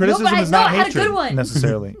really criticism is not hatred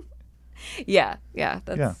necessarily. Yeah,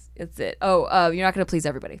 it's it. Oh, you're not gonna please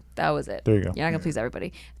everybody. That was it. There you go. You're not gonna please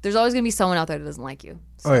everybody. There's always gonna be someone out there that doesn't like you.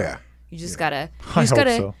 So you just gotta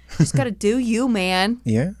do you, man.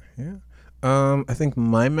 Yeah. I think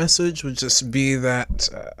my message would just be that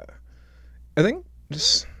I think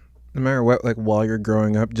just no matter what, like while you're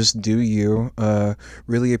growing up, just do you.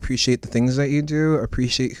 Really appreciate the things that you do.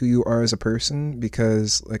 Appreciate who you are as a person,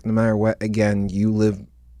 because like no matter what, again, you live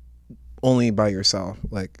only by yourself.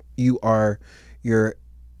 Like you are your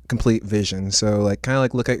complete vision. So like kind of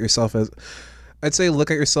like look at yourself as, I'd say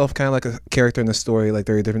look at yourself kind of like a character in a story. Like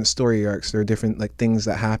there are different story arcs. There are different like things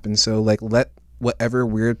that happen. So like let whatever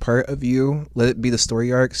weird part of you, let it be the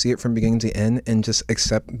story arc. See it from beginning to end, and just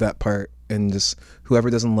accept that part. And just whoever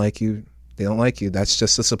doesn't like you, they don't like you. That's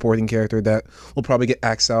just a supporting character that will probably get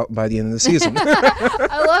axed out by the end of the season.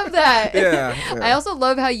 I love that. Yeah. I also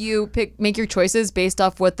love how you make your choices based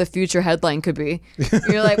off what the future headline could be.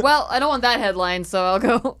 You're like, well, I don't want that headline, so I'll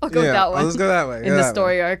go with that one. Let's go that way. In the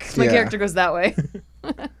story arc, my character goes that way.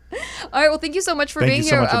 All right. Well, thank you so much for being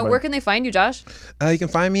here. Where can they find you, Josh? You can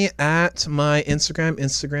find me at my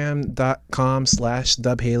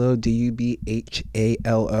instagram.com/dubhalo,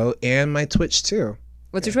 DUBHALO, and my Twitch too.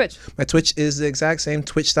 What's your Twitch? My Twitch is the exact same,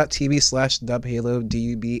 twitch.tv/dubhalo,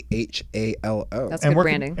 DUBHALO. That's good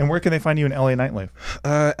branding. And where can they find you in LA Nightlife?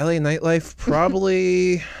 LA Nightlife,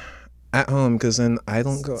 probably at home, because then I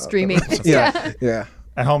don't go streaming. Yeah.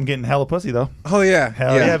 At home getting hella pussy, though. Oh, yeah.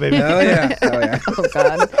 Hell yeah, baby. Hell yeah. Hell yeah. Oh,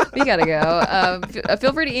 God. We got to go.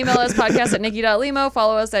 Feel free to email us, podcast@nikki.limo.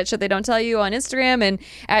 Follow us at Shit They Don't Tell You on Instagram and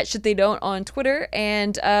at Shit They Don't on Twitter.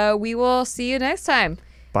 And we will see you next time.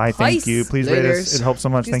 Bye. Thank you. Please rate us. It helps so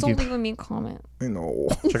much. Thank you. Please don't leave a mean comment. I know.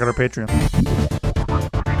 Check out our Patreon.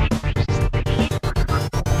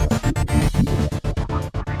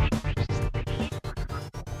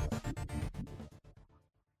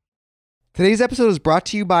 Today's episode is brought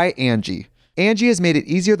to you by Angie. Angie has made it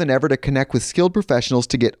easier than ever to connect with skilled professionals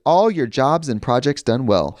to get all your jobs and projects done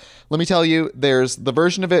well. Let me tell you, there's the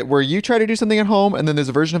version of it where you try to do something at home, and then there's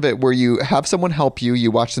a version of it where you have someone help you, you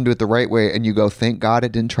watch them do it the right way, and you go, thank God I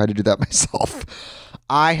didn't try to do that myself.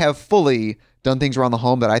 I have fully done things around the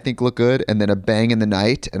home that I think look good, and then a bang in the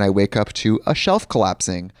night, and I wake up to a shelf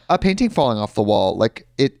collapsing, a painting falling off the wall.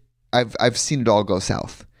 I've seen it all go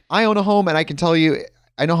south. I own a home, and I can tell you,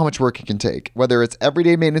 I know how much work it can take. Whether it's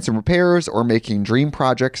everyday maintenance and repairs or making dream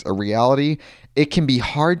projects a reality, it can be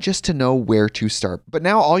hard just to know where to start. But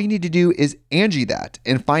now all you need to do is Angie that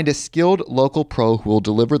and find a skilled local pro who will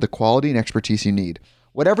deliver the quality and expertise you need.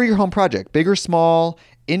 Whatever your home project, big or small,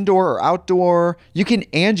 indoor or outdoor, you can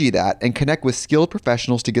Angie that and connect with skilled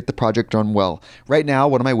professionals to get the project done well. Right now,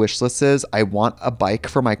 one of my wish lists is I want a bike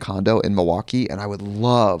for my condo in Milwaukee, and I would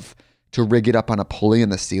love to rig it up on a pulley in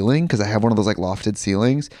the ceiling because I have one of those like lofted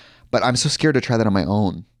ceilings, but I'm so scared to try that on my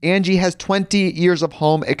own. Angie has 20 years of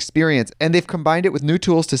home experience, and they've combined it with new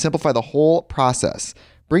tools to simplify the whole process.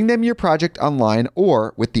 Bring them your project online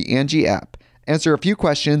or with the Angie app. Answer a few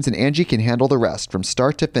questions and Angie can handle the rest from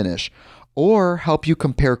start to finish, or help you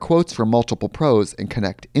compare quotes from multiple pros and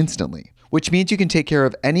connect instantly, which means you can take care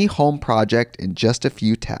of any home project in just a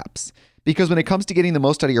few taps. Because when it comes to getting the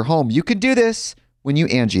most out of your home, you can do this when you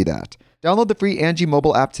Angie that. Download the free Angie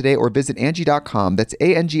mobile app today or visit Angie.com. That's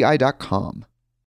ANGI.com.